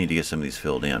 Probably just need to get some of these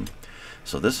filled in.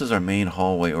 So this is our main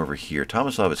hallway over here.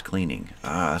 Tomislav is cleaning.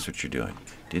 Ah, that's what you're doing.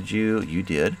 Did you? You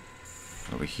did.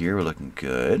 Over here, we're looking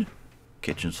good.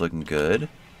 Kitchen's looking good.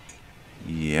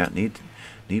 Yeah, need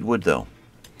wood though.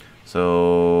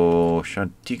 So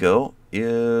Shantigo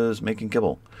is making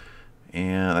kibble,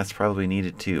 and that's probably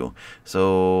needed too.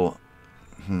 So,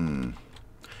 I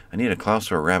need a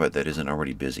Klaus or a rabbit that isn't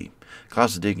already busy.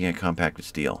 Klaus is digging at compacted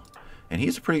steel, And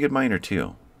he's a pretty good miner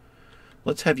too.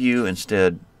 Let's have you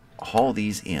instead haul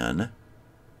these in.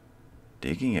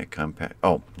 Digging at compact...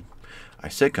 Oh, I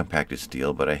said compacted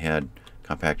steel, but I had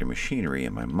compacted machinery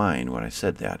in my mind when I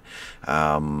said that.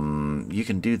 You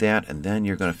can do that, and then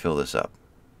you're going to fill this up.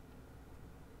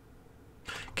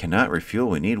 Cannot refuel.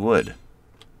 We need wood.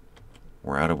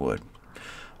 We're out of wood.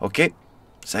 Okay,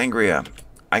 Sangria,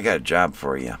 I got a job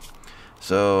for you.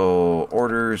 So,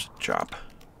 orders, chop.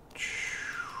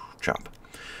 Chop.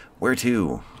 Where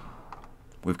to?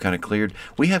 We've kind of cleared...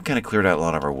 We have kind of cleared out a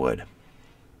lot of our wood.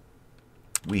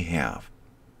 We have.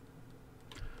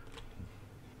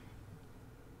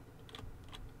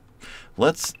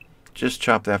 Let's just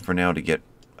chop that for now to get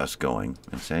us going.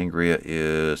 And Sangria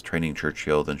is training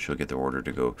Churchill, then she'll get the order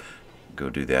to go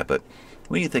do that. But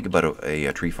what do you think about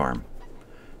a tree farm?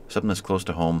 Something that's close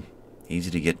to home,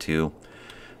 easy to get to,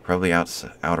 probably out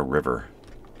a river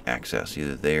access,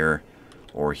 either there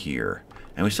or here.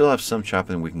 And we still have some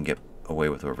chopping we can get away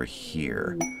with over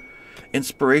here.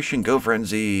 Inspiration, go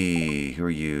frenzy. Who are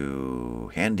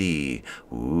you? Handy.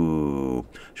 Ooh.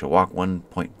 She'll walk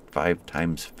 1.5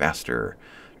 times faster.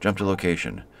 Jump to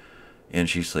location. And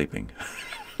she's sleeping.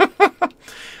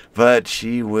 But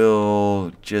she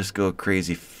will just go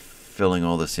crazy filling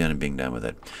all this in and being done with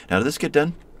it. Now, did this get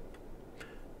done?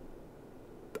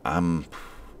 I'm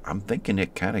thinking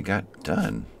it kind of got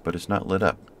done, but it's not lit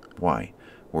up. Why?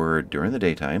 We're during the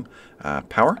daytime.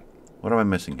 Power? What am I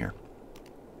missing here?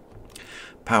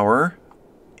 Power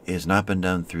has not been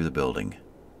done through the building.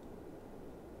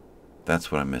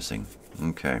 That's what I'm missing.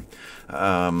 Okay.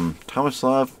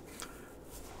 Tomislav,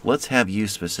 let's have you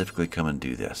specifically come and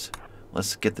do this.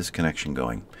 Let's get this connection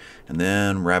going. And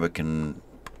then Rabbit can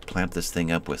plant this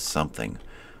thing up with something.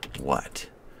 What?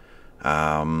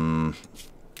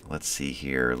 Let's see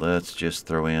here. Let's just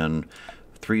throw in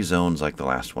 3 zones like the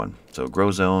last one. So grow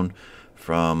zone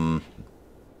from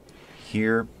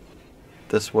here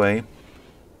this way.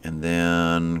 And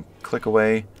then click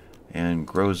away and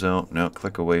grow zone. No,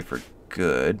 click away for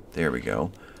good. There we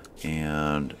go.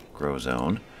 And grow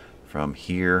zone from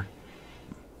here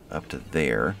up to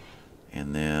there.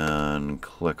 And then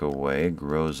click away,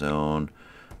 grow zone.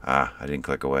 I didn't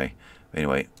click away.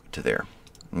 Anyway, to there.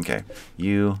 Okay.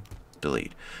 You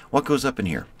delete. What goes up in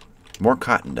here? More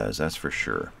cotton does, that's for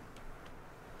sure.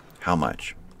 How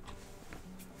much?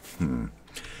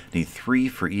 Need 3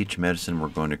 for each medicine we're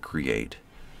going to create,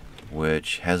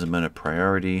 which hasn't been a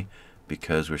priority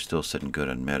because we're still sitting good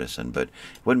on medicine. But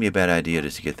it wouldn't be a bad idea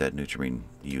just to get that Nutrimine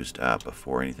used up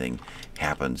before anything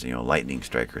happens. You know, lightning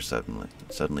strike or suddenly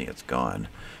it's gone.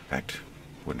 In fact,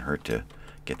 wouldn't hurt to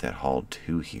get that hauled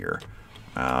to here.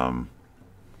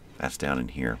 That's down in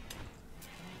here.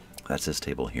 That's this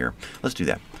table here. Let's do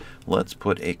that. Let's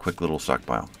put a quick little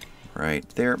stockpile right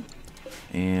there.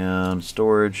 And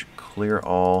storage, clear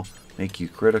all, make you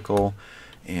critical,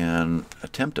 and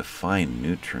attempt to find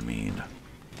Nutrimine.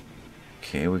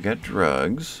 Okay, we got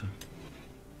drugs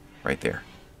right there.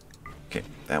 Okay,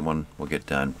 that one will get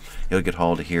done. It'll get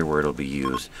hauled to here where it'll be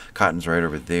used. Cotton's right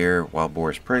over there. Wild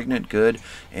boar is pregnant. Good.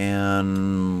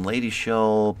 And Lady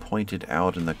Shell pointed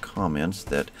out in the comments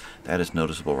that that is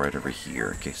noticeable right over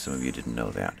here, in case some of you didn't know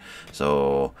that.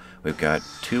 So we've got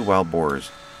 2 wild boars.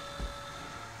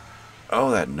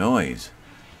 Oh, that noise.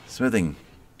 Smithing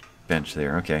bench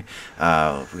there. Okay.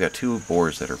 We've got 2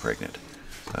 boars that are pregnant.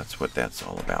 That's what that's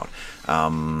all about.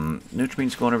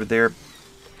 Nutrimine's going over there.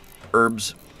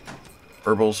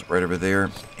 Herbals right over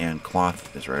there, and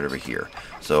cloth is right over here.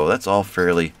 So that's all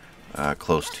fairly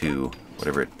close to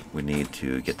whatever we need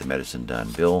to get the medicine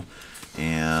done. Bill,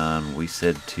 and we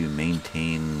said to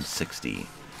maintain 60.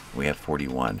 We have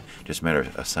 41. Just a matter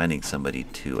of assigning somebody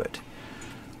to it.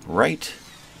 Right.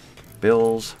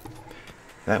 Bills.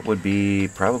 That would be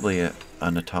probably a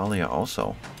Natalia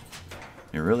also.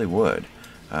 It really would.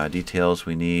 Details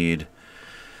we need.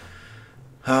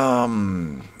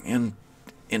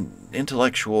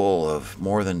 Intellectual of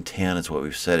more than 10 is what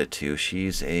we've set it to.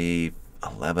 She's a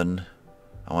 11,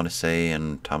 I want to say,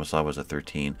 and Tomislav was a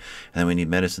 13. And then we need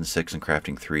medicine 6 and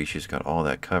crafting 3. She's got all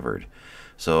that covered.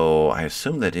 So I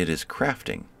assume that it is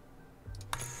crafting.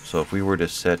 So if we were to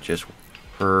set just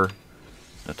her,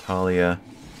 Natalia,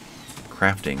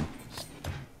 crafting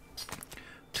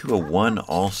to a 1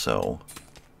 also,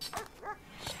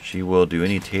 she will do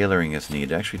any tailoring as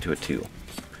needed. Actually to a 2.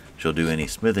 She'll do any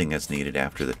smithing that's needed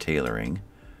after the tailoring.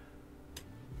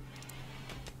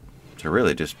 So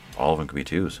really, just all of them can be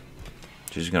 2s.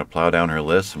 She's going to plow down her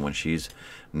list, and when she's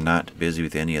not busy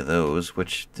with any of those,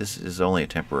 which this is only a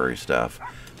temporary stuff,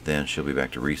 then she'll be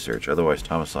back to research. Otherwise,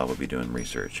 Tomislav will be doing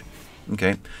research.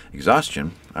 Okay,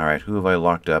 exhaustion. All right, who have I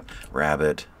locked up?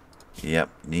 Rabbit. Yep,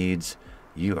 needs.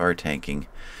 You are tanking.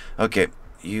 Okay,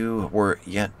 you were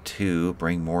yet to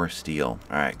bring more steel.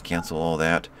 Alright, cancel all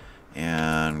that.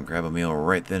 And grab a meal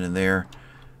right then and there.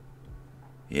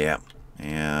 Yeah,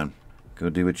 and go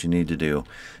do what you need to do.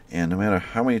 And no matter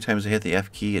how many times I hit the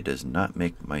F key, it does not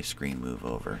make my screen move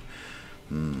over.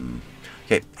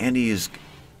 Okay, Andy is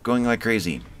going like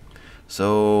crazy.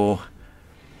 So,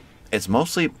 it's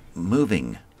mostly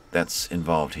moving that's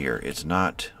involved here. It's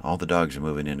not all the dogs are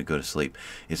moving in to go to sleep.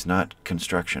 It's not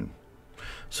construction.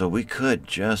 So we could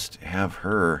just have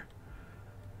her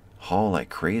haul like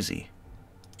crazy.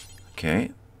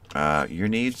 Okay, your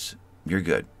needs, you're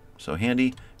good. So Handy,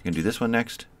 you're going to do this one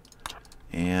next.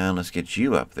 And let's get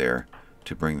you up there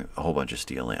to bring a whole bunch of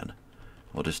steel in.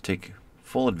 We'll just take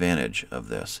full advantage of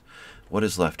this. What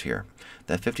is left here?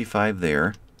 That 55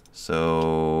 there.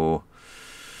 So,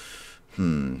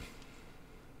 I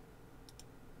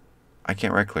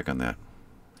can't right click on that.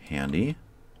 Handy.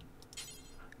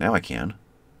 Now I can.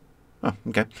 Oh,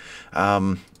 okay.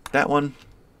 That one,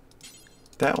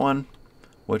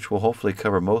 which will hopefully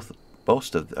cover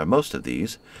most of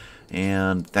these,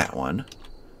 and that one.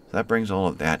 So that brings all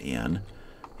of that in,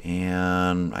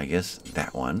 and I guess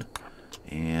that one,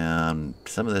 and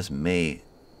some of this may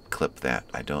clip that.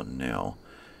 I don't know.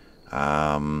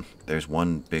 There's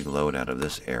one big load out of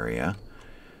this area,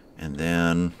 and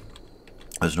then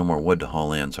there's no more wood to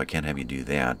haul in, so I can't have you do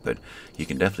that, but you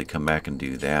can definitely come back and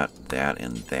do that,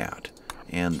 and that,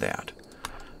 and that.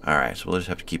 Alright, so we'll just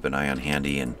have to keep an eye on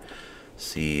Handy and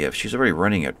see if she's already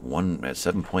running at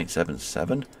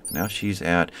 7.77. Now she's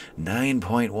at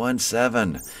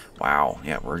 9.17. Wow,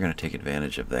 yeah, we're going to take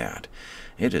advantage of that.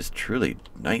 It is truly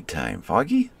nighttime.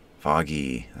 Foggy?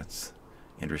 Foggy. That's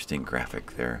interesting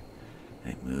graphic there.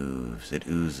 It moves. It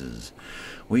oozes.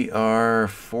 We are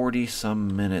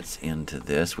 40-some minutes into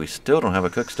this. We still don't have a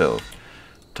cook stove.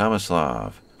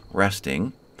 Tomislav,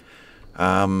 resting.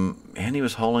 And he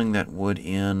was hauling that wood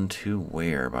in to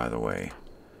where, by the way?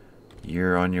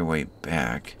 You're on your way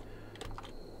back.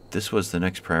 This was the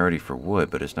next priority for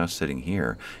wood, but it's not sitting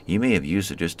here. You may have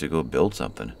used it just to go build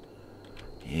something.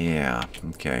 Yeah,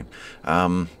 okay.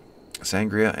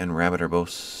 Sangria and Rabbit are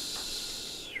both...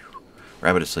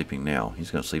 Rabbit is sleeping now. He's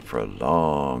going to sleep for a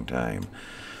long time.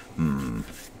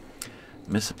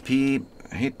 Miss P,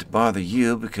 I hate to bother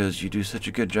you because you do such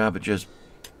a good job at just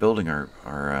building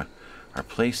our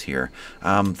place here.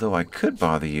 Though I could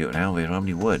bother you. Now we don't have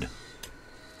any wood.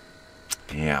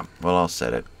 Yeah, well, I'll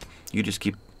set it. You just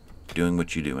keep doing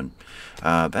what you're doing.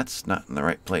 That's not in the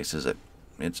right place, is it?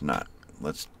 It's not.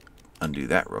 Let's undo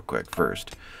that real quick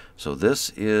first. So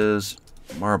this is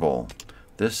marble.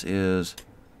 This is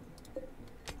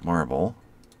marble.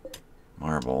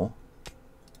 Marble.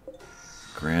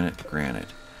 Granite,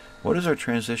 granite. What is our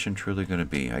transition truly going to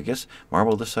be? I guess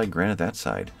marble this side, granite that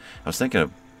side. I was thinking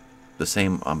of the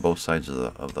same on both sides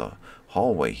of the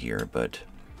hallway here, but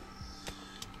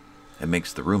it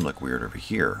makes the room look weird over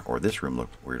here, or this room look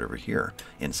weird over here,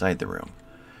 inside the room.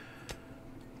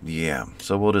 Yeah,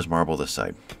 so we'll just marble this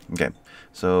side. Okay,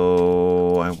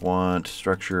 so I want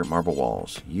structure, marble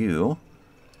walls. You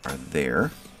are there,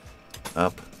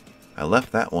 up. I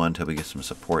left that one until we get some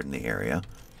support in the area.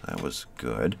 That was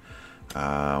good.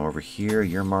 Over here,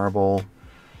 you're marble.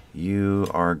 You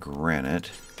are granite.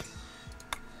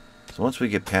 So once we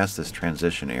get past this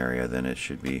transition area, then it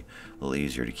should be a little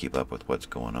easier to keep up with what's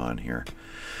going on here.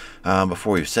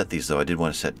 Before we set these, though, I did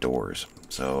want to set doors.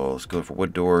 So let's go for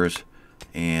wood doors,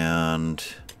 and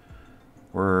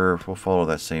we'll follow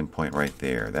that same point right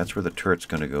there. That's where the turret's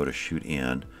going to go to shoot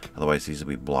in. Otherwise, these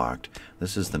will be blocked.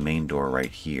 This is the main door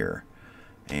right here,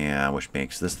 and which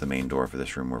makes this the main door for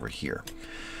this room over here.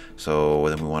 So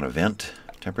then we want to vent,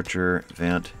 temperature,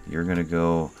 vent. You're going to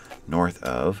go north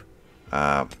of.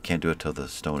 Can't do it till the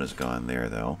stone is gone there,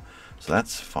 though. So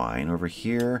that's fine. Over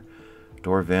here,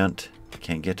 door vent.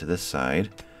 Can't get to this side.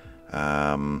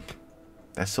 That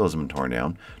still hasn't been torn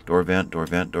down. Door vent, door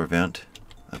vent, door vent.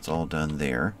 That's all done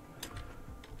there.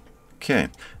 Okay.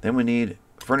 Then we need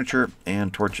furniture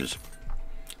and torches.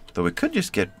 Though we could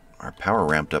just get our power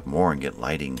ramped up more and get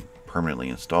lighting permanently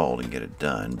installed and get it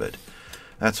done, but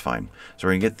that's fine. So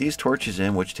we're going to get these torches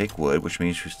in, which take wood, which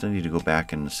means we still need to go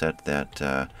back and set that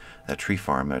that tree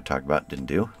farm that I talked about. Didn't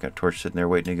do. Got a torch sitting there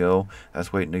waiting to go.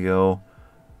 That's waiting to go.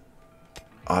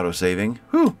 Auto-saving.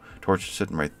 Whew! Torch is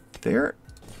sitting right there.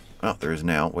 Oh, there is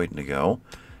now. Waiting to go.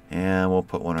 And we'll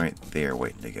put one right there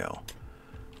waiting to go.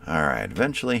 Alright.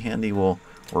 Eventually, Handy will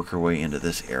work her way into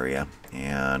this area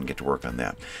and get to work on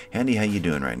that. Handy, how you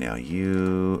doing right now?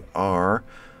 You are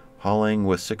hauling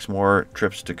with 6 more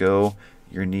trips to go.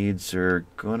 Your needs are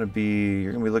going to be...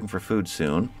 You're going to be looking for food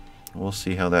soon. we'll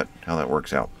see how that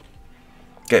works out.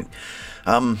 Okay,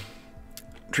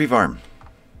 tree farm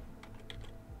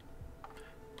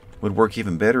would work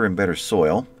even better in better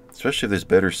soil, especially if there's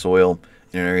better soil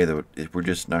in an area that we're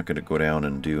just not going to go down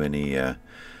and do any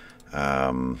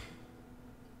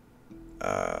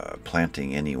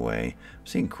planting anyway. I'm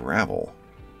seeing gravel,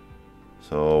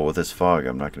 so with this fog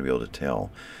I'm not going to be able to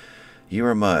tell. You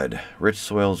are mud. Rich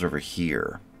soils over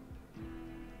here.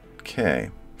 Okay,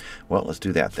 well, let's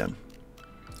do that then.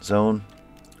 Zone,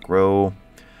 grow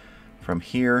from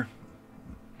here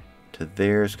to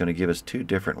there is going to give us 2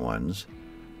 different ones.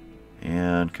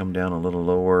 And come down a little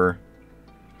lower.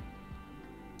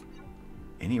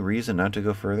 Any reason not to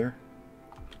go further?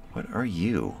 What are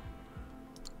you?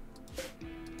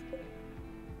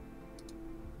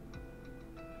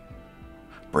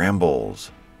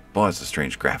 Brambles. Boy, that's a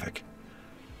strange graphic.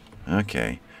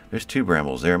 Okay. There's 2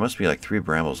 brambles there. It must be like 3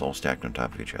 brambles all stacked on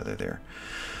top of each other there.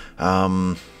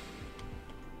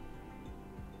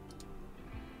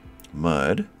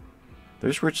 Mud.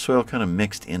 There's rich soil kind of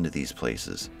mixed into these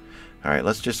places. Alright,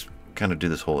 let's just kind of do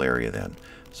this whole area then.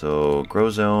 So, grow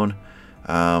zone.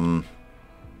 Let's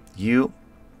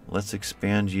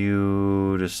expand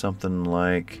you to something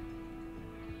like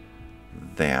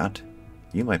that.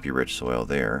 You might be rich soil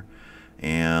there.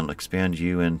 And expand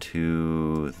you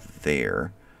into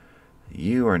there.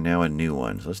 You are now a new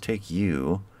one. So let's take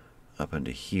you up into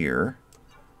here.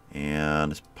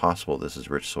 And it's possible this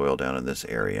is rich soil down in this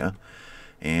area.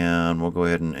 And we'll go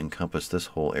ahead and encompass this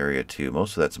whole area too.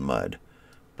 Most of that's mud,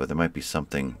 but there might be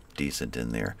something decent in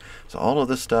there. So all of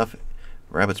this stuff,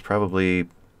 Rabbit's probably...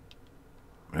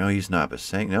 No, he's not, but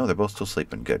saying... No, they're both still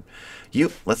sleeping. Good.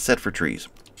 Let's set for trees.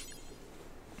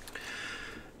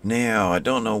 Now, I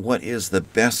don't know what is the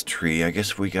best tree. I guess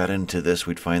if we got into this,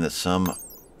 we'd find that some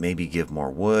maybe give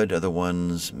more wood. Other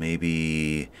ones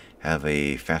maybe have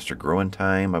a faster growing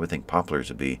time. I would think poplars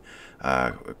would be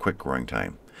a quick growing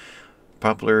time.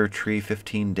 Poplar tree,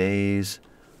 15 days.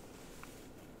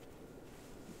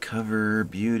 Cover,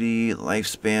 beauty,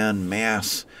 lifespan,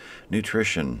 mass,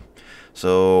 nutrition.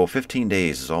 So 15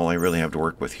 days is all I really have to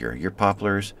work with here. Your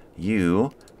poplars,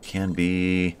 you can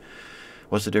be...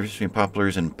 What's the difference between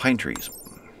poplars and pine trees?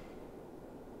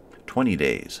 20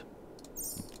 days.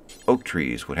 Oak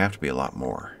trees would have to be a lot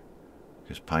more,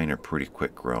 because pine are pretty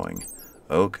quick growing.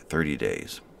 Oak, 30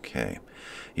 days. Okay.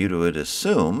 You would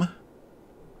assume...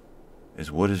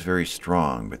 wood is very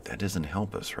strong, but that doesn't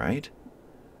help us, right?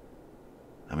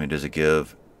 I mean, does it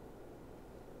give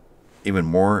even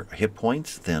more hit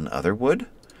points than other wood?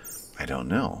 I don't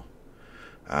know.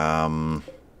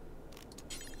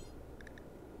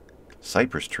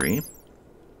 Cypress tree.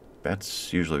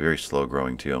 That's usually very slow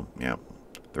growing too. Yeah,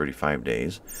 35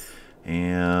 days.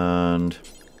 And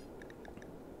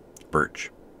birch.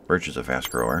 Birch is a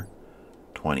fast grower.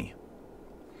 20.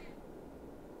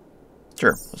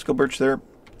 Sure, let's go birch there,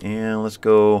 and let's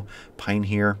go pine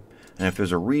here. And if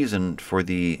there's a reason for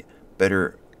the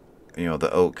better,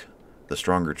 the oak, the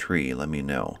stronger tree, let me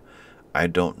know. I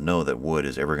don't know that wood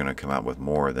is ever going to come out with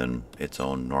more than its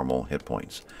own normal hit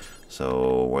points.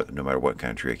 So no matter what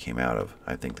kind of tree it came out of,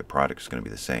 I think the product is going to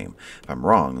be the same. If I'm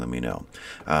wrong, let me know.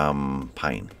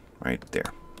 Pine, right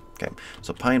there. Okay,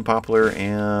 so pine, poplar,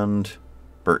 and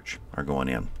birch are going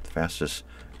in. The fastest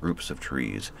groups of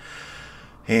trees.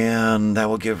 And that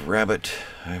will give Rabbit,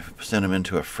 I've sent him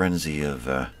into a frenzy of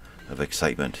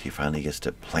excitement. He finally gets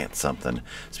to plant something.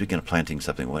 Speaking of planting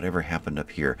something, whatever happened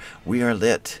up here? We are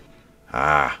lit.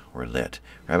 Ah, we're lit.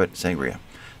 Rabbit, sangria.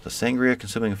 So sangria,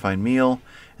 consuming a fine meal.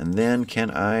 And then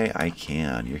can I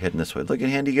can. You're heading this way. Look at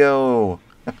Handy go.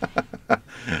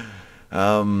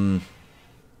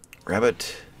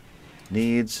 Rabbit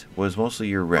was mostly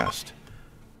your rest.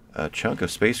 A chunk of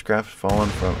spacecraft fallen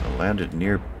from landed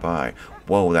nearby.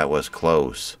 Whoa, that was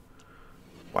close.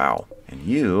 Wow. And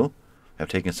you have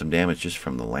taken some damage just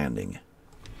from the landing.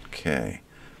 Okay.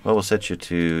 Well, we'll set you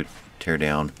to tear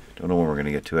down. Don't know when we're going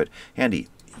to get to it. Andy,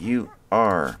 you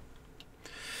are...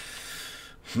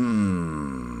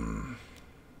 I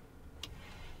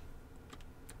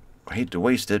hate to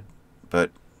waste it,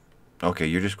 but... Okay,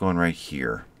 you're just going right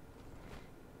here.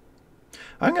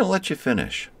 I'm going to let you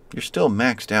finish. You're still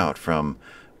maxed out from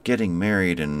getting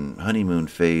married and honeymoon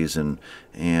phase and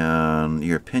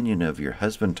your opinion of your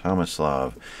husband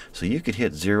Tomislav. So you could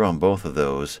hit 0 on both of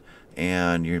those,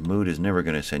 and your mood is never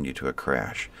going to send you to a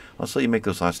crash. Let's let you make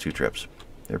those last 2 trips.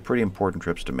 They're pretty important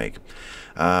trips to make.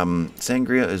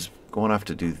 Sangria is going off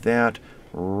to do that.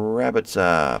 Rabbit's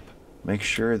up. Make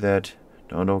sure that...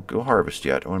 Don't go harvest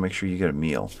yet. I want to make sure you get a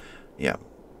meal. Yeah.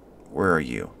 Where are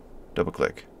you? Double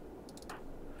click.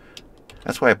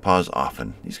 That's why I pause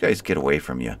often. These guys get away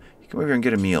from you. You Come over here and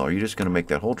get a meal. Or are you just going to make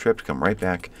that whole trip to come right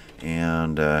back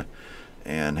and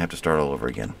have to start all over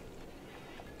again?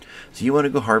 So you want to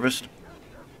go harvest?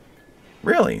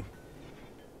 Really?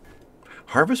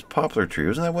 Harvest poplar tree.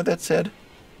 Wasn't that what that said?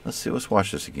 Let's see. Let's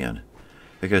watch this again.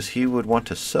 Because he would want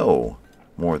to sow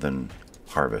more than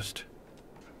harvest.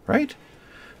 Right?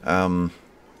 Where am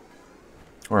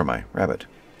I? Rabbit.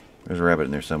 There's a rabbit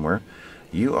in there somewhere.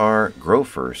 You are grow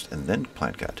first and then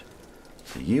plant cut.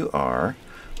 So you are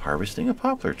harvesting a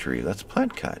poplar tree. That's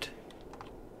plant cut.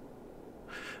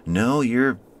 No,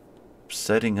 you're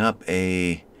setting up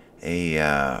a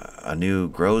new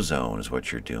grow zone is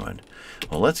what you're doing.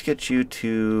 Well, let's get you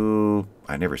to...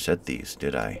 I never set these,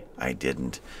 did I? I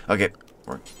didn't. Okay,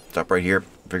 stop right here.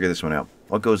 Figure this one out.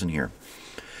 What goes in here?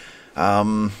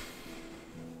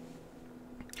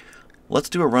 Let's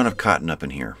do a run of cotton up in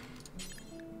here.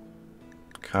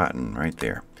 Cotton right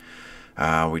there.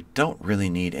 We don't really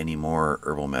need any more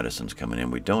herbal medicines coming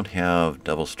in. We don't have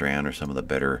double strand or some of the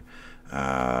better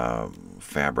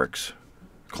fabrics,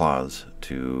 cloths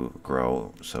to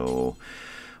grow. So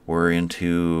we're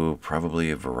into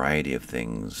probably a variety of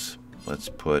things. Let's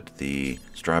put the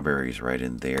strawberries right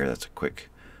in there. That's a quick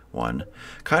one.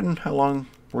 Cotton, how long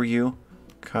were you?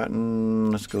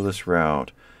 Cotton, let's go this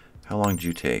route. How long did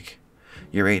you take?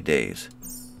 You're 8 days.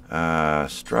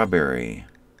 Strawberry,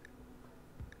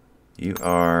 you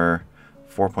are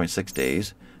 4.6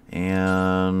 days.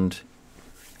 And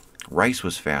rice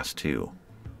was fast too.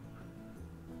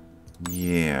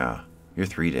 Yeah, you're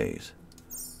 3 days.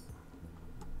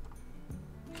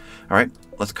 All right,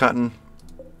 let's cotton,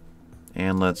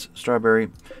 and let's strawberry,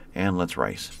 and let's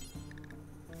rice.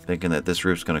 Thinking that this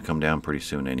roof's going to come down pretty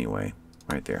soon anyway.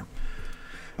 Right there.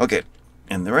 Okay,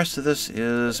 and the rest of this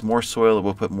is more soil.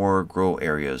 We'll put more grow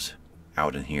areas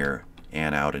out in here,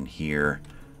 and out in here,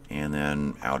 and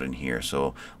then out in here.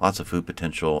 So lots of food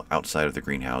potential outside of the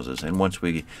greenhouses. And once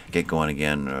we get going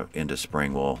again into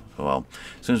spring, well,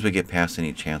 as soon as we get past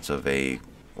any chance of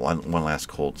one last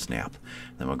cold snap,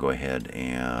 then we'll go ahead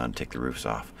and take the roofs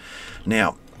off.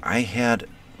 Now, I had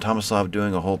Tomislav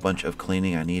doing a whole bunch of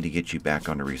cleaning. I need to get you back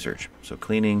onto research. So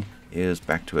cleaning is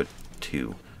back to a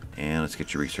 2. And let's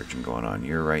get your researching going on.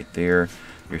 You're right there.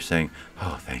 You're saying,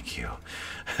 oh, thank you.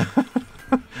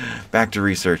 Back to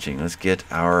researching. Let's get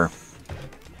our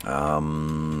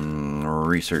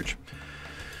research.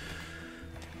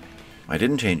 I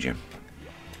didn't change you.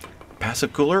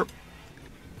 Passive cooler,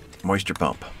 moisture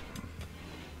pump.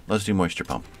 Let's do moisture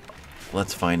pump.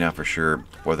 Let's find out for sure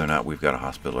whether or not we've got a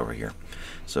hospital over here.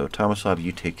 So Tomislav,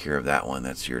 you take care of that one.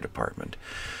 That's your department.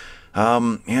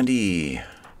 Andy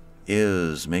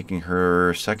is making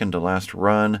her second to last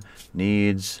run.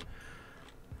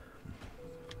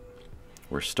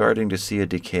 We're starting to see a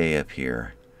decay up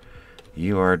here.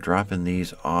 You are dropping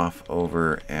these off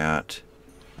over at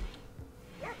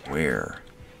where?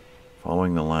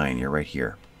 Following the line. You're right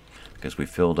here because we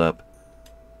filled up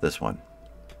this one.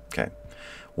 Okay.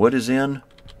 Wood is in.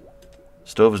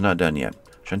 Stove is not done yet.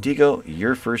 Shantigo,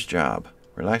 your first job,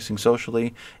 relaxing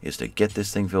socially, is to get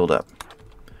this thing filled up.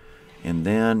 And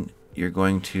then you're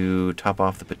going to top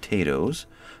off the potatoes.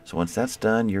 So once that's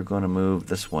done, you're going to move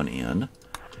this one in.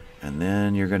 And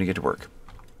then you're going to get to work.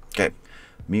 Okay.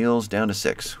 Meals down to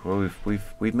 6. Well,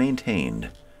 we've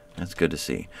maintained. That's good to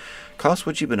see. Klaus,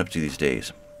 what you been up to these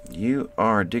days? You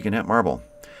are digging at marble.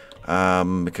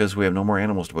 Because we have no more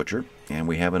animals to butcher. And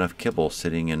we have enough kibble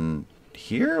sitting in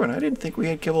here. And I didn't think we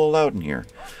had kibble allowed in here.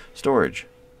 Storage.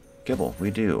 Kibble.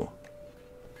 We do.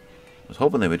 I was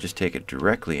hoping they would just take it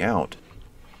directly out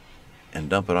and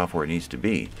dump it off where it needs to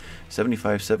be.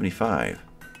 75, 75.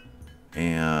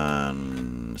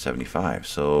 And 75.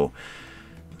 So,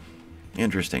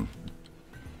 interesting.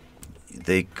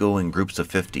 They go in groups of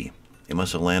 50. It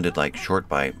must have landed like short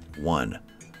by 1.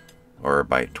 Or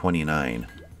by 29.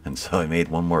 And so I made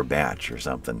one more batch or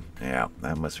something. Yeah,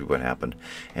 that must be what happened.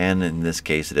 And in this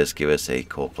case, it does give us a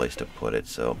cool place to put it.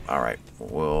 So, alright,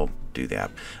 we'll do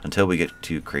that. Until we get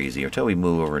too crazy, or until we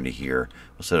move over into here,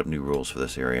 we'll set up new rules for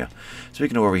this area.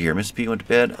 Speaking of over here, Miss P went to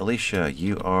bed. Alicia,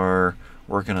 you are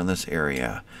working on this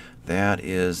area. That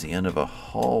is the end of a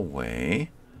hallway.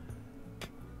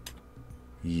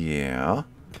 Yeah.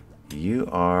 You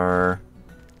are...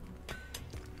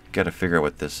 got to figure out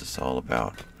what this is all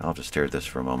about. I'll have to stare at this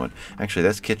for a moment. Actually,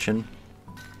 that's kitchen.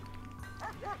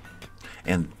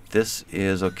 And this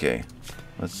is... okay.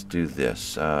 Let's do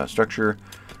this. Structure.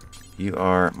 You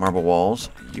are marble walls.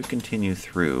 You continue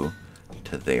through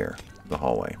to there. The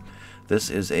hallway. This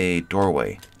is a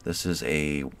doorway. This is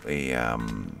a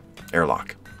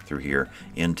airlock through here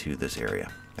into this area.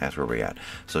 That's where we're at.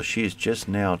 So she's just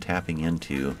now tapping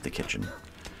into the kitchen.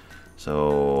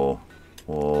 So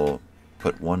we'll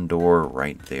put one door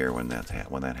right there when that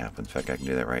happens. In fact, I can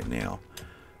do that right now.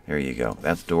 There you go.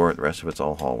 That's door. The rest of it's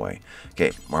all hallway.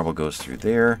 Okay, marble goes through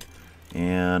there,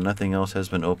 and nothing else has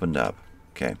been opened up.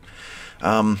 Okay.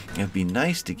 It'd be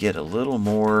nice to get a little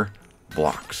more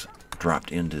blocks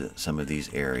dropped into some of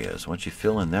these areas. Once you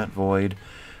fill in that void,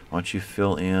 once you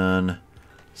fill in,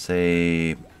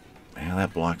 say,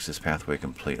 that blocks this pathway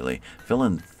completely. Fill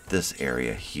in this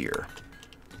area here.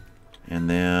 And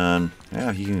then,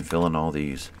 yeah, you can fill in all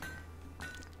these.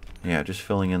 Yeah, just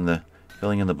filling in the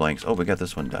blanks. Oh, we got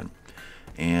this one done.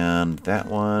 And that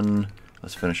one,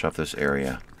 let's finish off this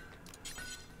area.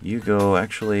 You go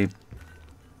actually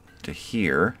to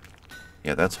here.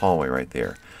 Yeah, that's hallway right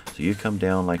there. So you come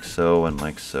down like so and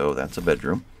like so. That's a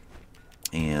bedroom.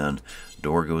 And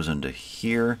door goes into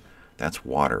here. That's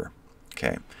water.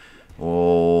 Okay.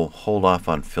 We'll hold off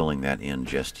on filling that in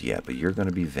just yet, but you're going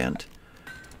to be vent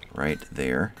right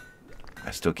there.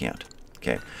 I still can't.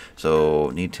 Okay.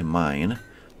 So need to mine.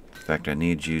 In fact, I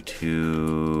need you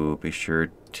to be sure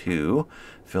to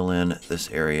fill in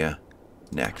this area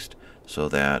next, so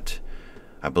that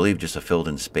I believe just a filled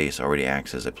in space already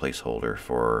acts as a placeholder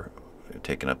for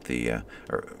taking up the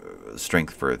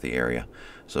strength for the area,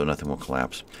 so nothing will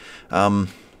collapse. Turn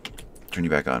you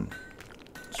back on.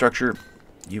 Structure,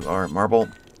 you are marble.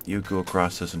 You go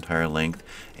across this entire length,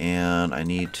 and I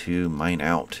need to mine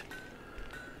out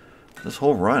this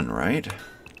whole run, right?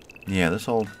 Yeah, this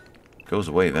all goes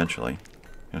away eventually.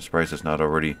 I'm surprised it's not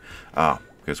already...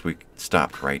 because we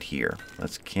stopped right here.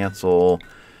 Let's cancel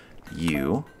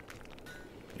you.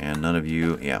 And none of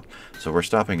you... Yeah. So we're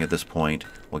stopping at this point.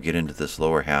 We'll get into this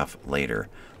lower half later.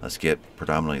 Let's get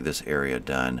predominantly this area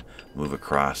done. Move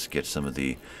across. Get some of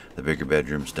the bigger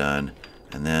bedrooms done.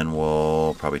 And then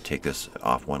we'll probably take this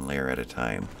off one layer at a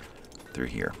time through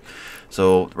here.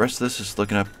 So the rest of this is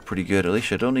looking up pretty good.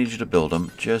 Alicia, I don't need you to build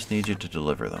them. Just need you to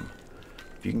deliver them.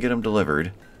 If you can get them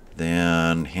delivered,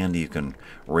 then Handy, you can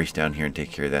race down here and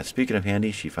take care of that. Speaking of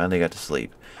Handy, she finally got to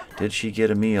sleep. Did she get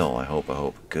a meal? I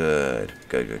hope. Good.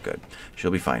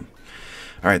 She'll be fine.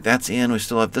 All right, that's in. We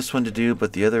still have this one to do,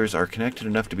 but the others are connected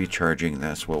enough to be charging.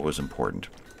 That's what was important.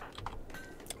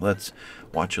 Let's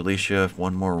watch Alicia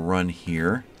one more run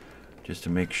here, just to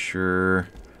make sure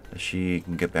that she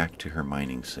can get back to her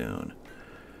mining soon.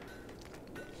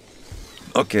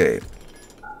 Okay.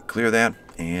 Clear that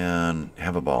and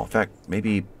have a ball. In fact,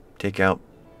 maybe take out...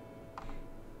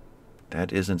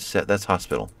 That isn't set. That's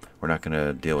hospital. We're not going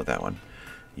to deal with that one.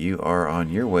 You are on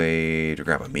your way to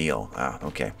grab a meal.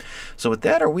 Okay. So with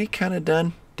that, are we kind of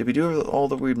done? Did we do all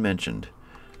that we'd mentioned?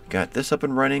 Got this up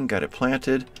and running. Got it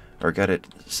planted. Or got it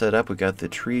set up. We got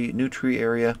the new tree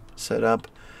area set up.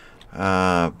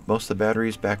 Most of the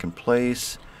batteries back in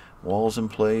place. Walls in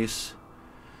place.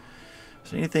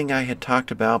 Is there anything I had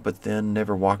talked about but then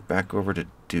never walked back over to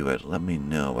do it? Let me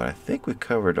know. But I think we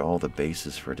covered all the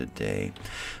bases for today.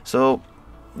 So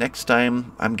next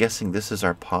time, I'm guessing this is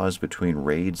our pause between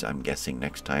raids. I'm guessing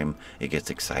next time it gets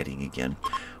exciting again.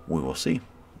 We will see.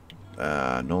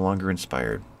 No longer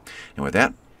inspired. And with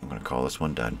that, I'm going to call this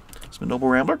one done. It's been Noble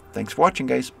Rambler. Thanks for watching,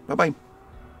 guys. Bye-bye.